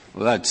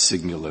 Well, that's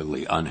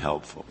singularly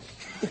unhelpful.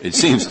 It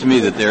seems to me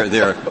that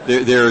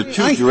there are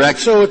two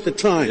directions. So at the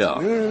time. Yeah,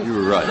 you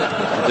were right.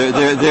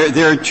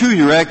 There are two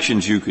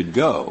directions you could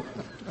go.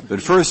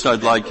 But first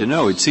I'd like to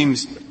know, it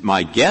seems,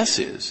 my guess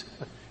is,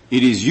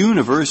 it is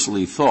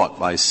universally thought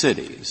by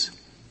cities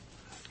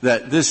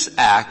that this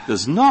act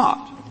does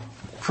not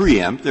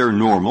preempt their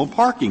normal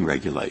parking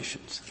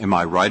regulations. Am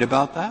I right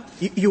about that?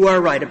 You are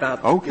right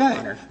about that, okay. Your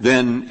Honor.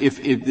 Then if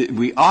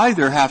we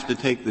either have to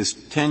take this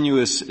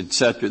tenuous,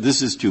 etc.,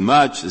 this is too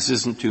much, this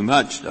isn't too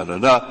much,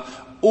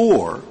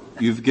 or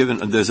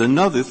there's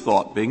another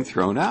thought being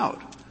thrown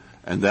out,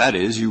 and that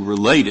is you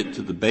relate it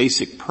to the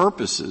basic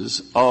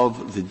purposes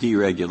of the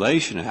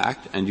Deregulation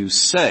Act, and you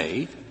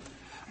say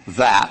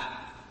that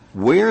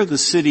where the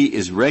city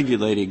is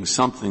regulating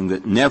something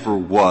that never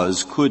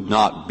was, could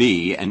not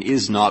be, and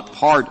is not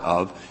part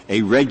of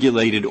a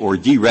regulated or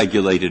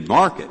deregulated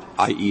market,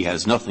 i.e.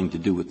 has nothing to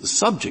do with the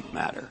subject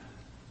matter,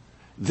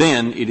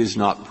 then it is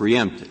not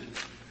preempted.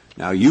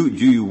 Now, do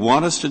you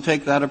want us to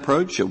take that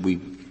approach? Shall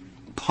we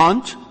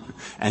punt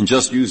and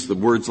just use the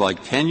words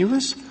like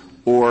tenuous?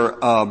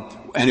 Or,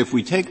 and if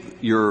we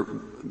take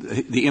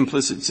the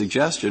implicit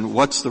suggestion,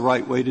 what's the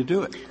right way to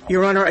do it?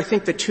 Your Honor, I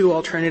think the two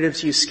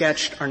alternatives you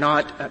sketched are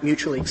not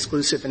mutually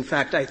exclusive. In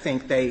fact, I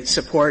think they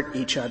support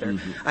each other.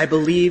 Mm-hmm. I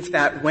believe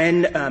that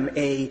when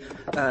a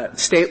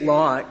state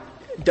law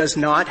does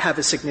not have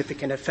a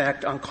significant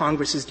effect on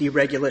Congress's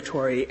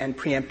deregulatory and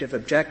preemptive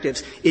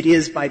objectives, it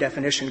is by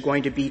definition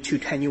going to be too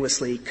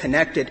tenuously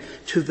connected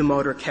to the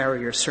motor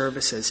carrier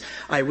services.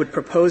 I would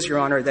propose, Your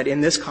Honor, that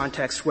in this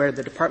context where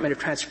the Department of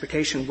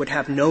Transportation would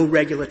have no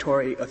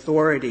regulatory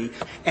authority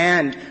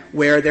and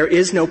where there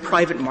is no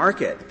private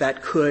market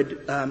that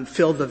could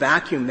fill the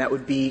vacuum that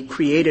would be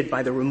created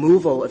by the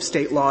removal of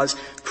state laws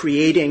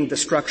creating the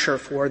structure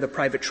for the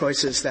private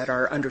choices that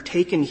are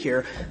undertaken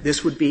here,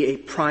 this would be a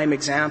prime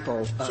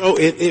example. So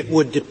it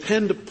would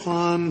depend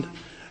upon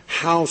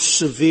how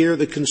severe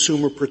the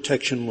consumer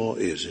protection law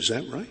is. Is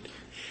that right?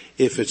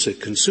 If it's a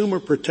consumer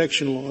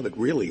protection law that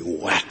really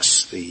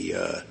whacks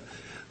the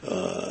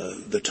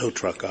tow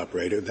truck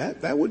operator,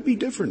 that would be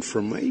different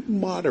from a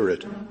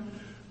moderate,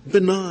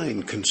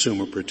 benign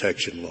consumer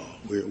protection law.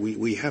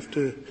 We have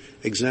to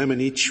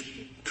examine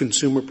each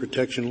consumer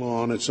protection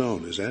law on its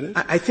own. Is that it?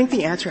 I think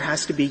the answer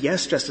has to be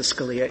yes, Justice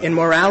Scalia. In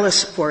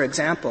Morales, for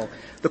example,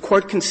 the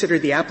Court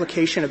considered the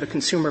application of the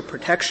consumer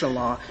protection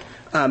law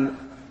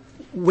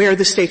where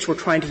the states were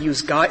trying to use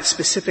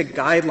specific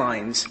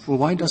guidelines. Well,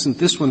 why doesn't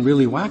this one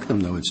really whack them,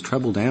 though? It's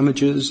treble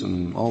damages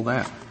and all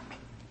that.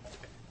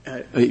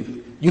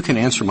 You can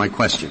answer my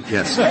question,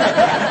 yes.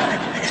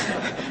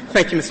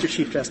 Thank you, Mr.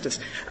 Chief Justice.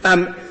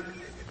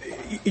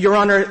 Your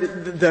Honor,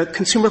 the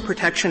Consumer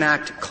Protection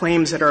Act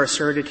claims that are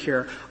asserted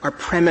here are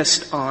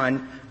premised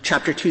on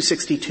Chapter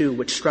 262,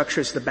 which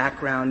structures the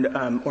background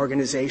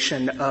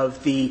organization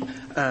of the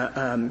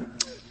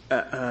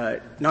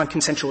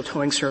non-consensual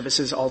towing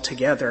services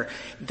altogether.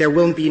 There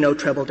will be no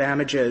treble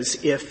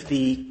damages if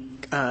the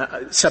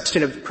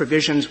substantive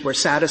provisions were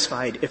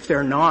satisfied. If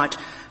they're not,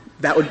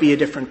 that would be a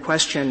different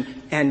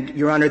question. And,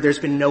 Your Honor, there's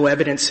been no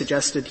evidence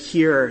suggested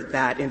here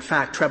that, in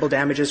fact, treble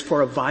damages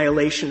for a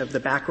violation of the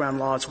background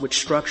laws which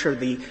structure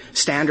the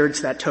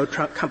standards that tow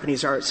truck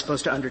companies are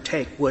supposed to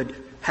undertake would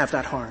have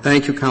that harm.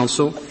 Thank you,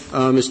 counsel.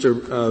 Mr.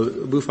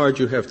 Bouffard,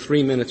 you have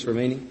 3 minutes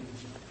remaining.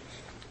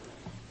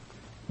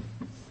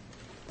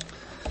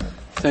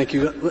 Thank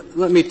you.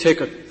 Let me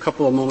take a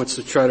couple of moments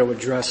to try to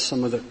address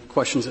some of the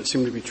questions that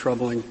seem to be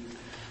troubling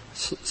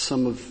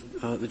some of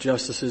the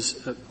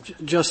justices.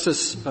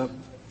 Justice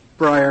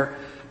Breyer,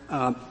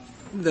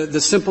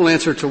 the simple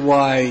answer to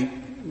why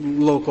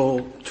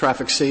local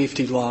traffic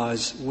safety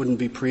laws wouldn't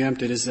be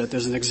preempted is that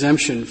there's an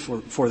exemption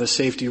for the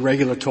safety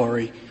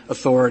regulatory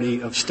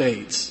authority of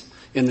states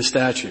in the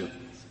statute.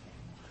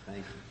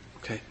 Thank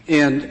you. Okay.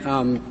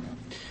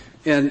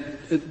 And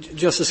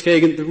Justice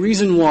Kagan, the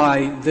reason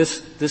why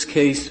this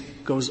case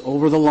goes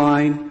over the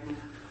line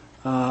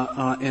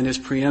and is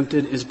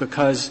preempted is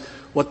because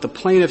what the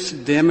plaintiff's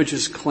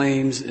damages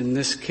claims in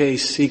this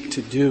case seek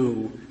to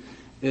do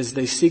is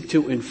they seek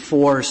to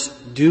enforce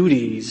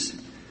duties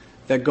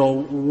that go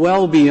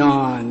well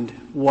beyond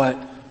what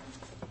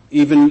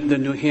even the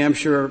New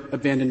Hampshire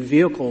abandoned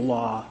vehicle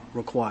law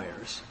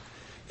requires.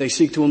 They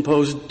seek to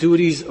impose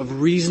duties of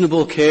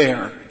reasonable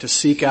care to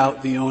seek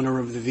out the owner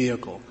of the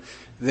vehicle.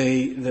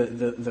 The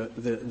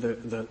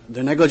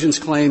negligence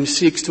claim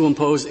seeks to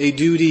impose a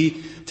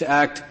duty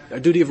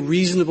of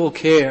reasonable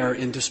care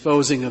in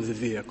disposing of the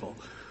vehicle,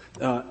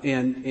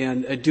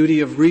 and a duty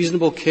of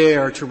reasonable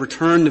care to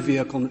return the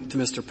vehicle to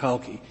Mr.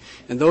 Pelkey.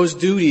 And those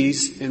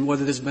duties, and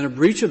whether there's been a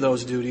breach of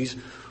those duties,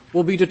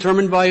 will be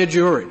determined by a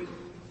jury.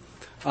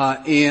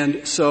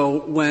 And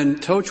so when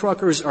tow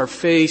truckers are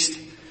faced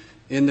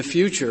in the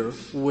future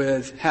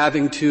with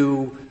having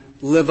to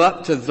live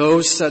up to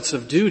those sets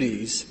of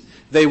duties,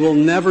 they will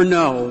never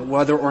know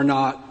whether or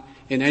not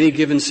in any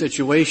given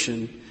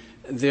situation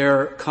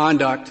their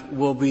conduct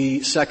will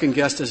be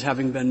second-guessed as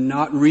having been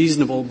not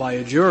reasonable by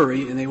a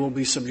jury, and they will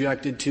be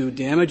subjected to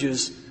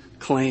damages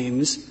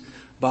claims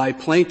by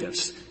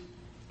plaintiffs.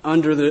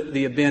 Under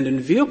the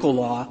abandoned vehicle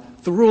law,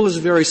 the rule is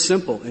very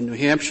simple in New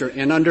Hampshire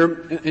and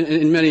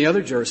in many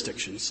other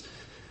jurisdictions.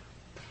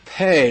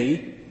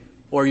 Pay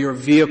or your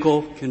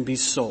vehicle can be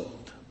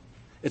sold.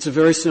 It's a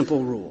very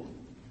simple rule.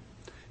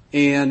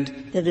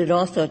 And that it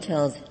also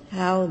tells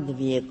how the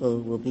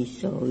vehicle will be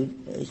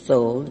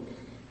sold,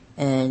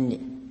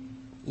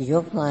 and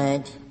your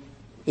client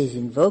is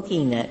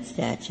invoking that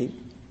statute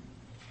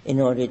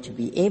in order to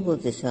be able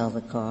to sell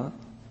the car,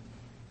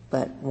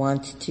 but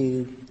wants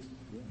to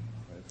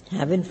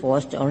have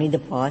enforced only the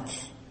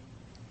parts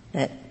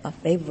that are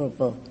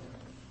favorable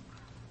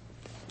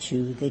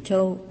to the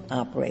tow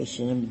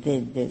operation.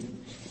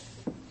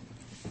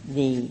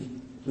 The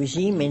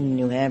regime in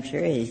New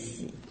Hampshire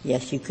is,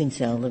 yes, you can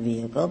sell the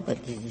vehicle,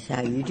 but this is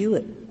how you do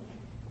it.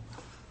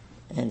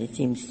 And it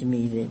seems to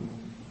me that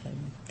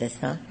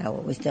that's not how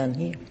it was done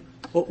here.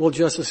 Well,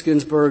 Justice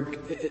Ginsburg,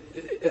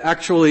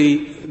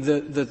 actually,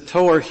 the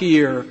tower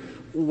here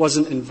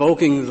wasn't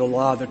invoking the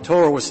law. The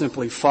tower was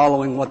simply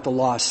following what the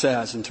law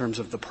says in terms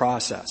of the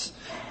process.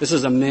 This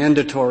is a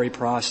mandatory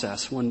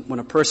process. When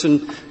a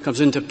person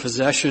comes into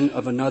possession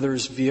of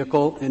another's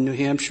vehicle in New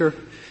Hampshire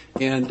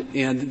and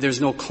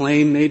there's no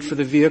claim made for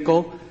the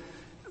vehicle,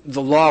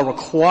 the law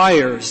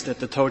requires that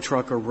the tow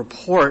trucker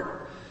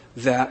report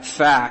that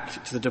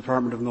fact to the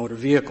Department of Motor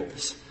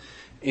Vehicles.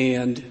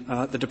 And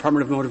the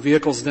Department of Motor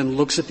Vehicles then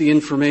looks at the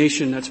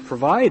information that's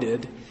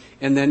provided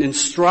and then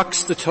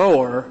instructs the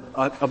tower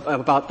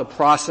about the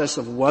process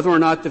of whether or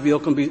not the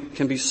vehicle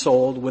can be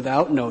sold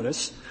without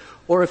notice,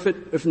 or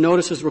if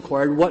notice is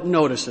required, what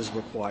notice is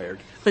required.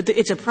 But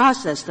it's a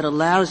process that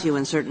allows you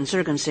in certain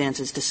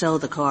circumstances to sell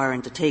the car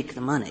and to take the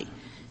money.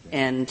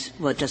 And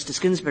what Justice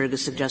Ginsburg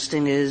is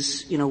suggesting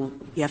is, you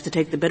have to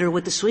take the bitter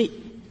with the sweet.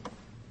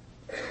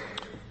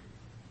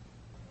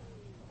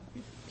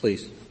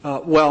 Please.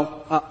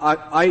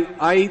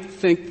 I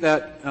think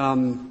that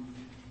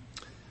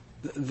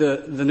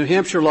the New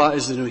Hampshire law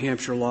is the New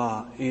Hampshire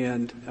law,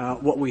 and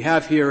what we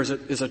have here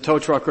is a tow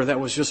trucker that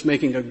was just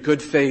making a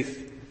good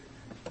faith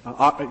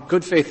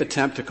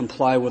attempt to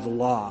comply with the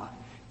law.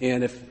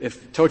 And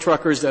if tow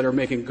truckers that are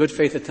making good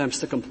faith attempts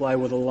to comply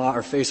with the law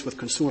are faced with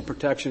Consumer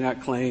Protection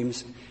Act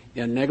claims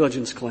and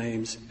negligence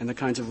claims and the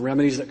kinds of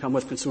remedies that come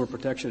with Consumer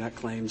Protection Act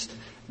claims,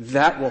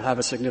 that will have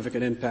a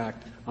significant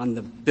impact on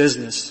the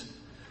business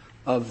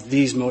of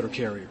these motor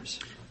carriers.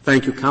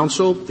 Thank you,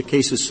 counsel. The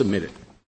case is submitted.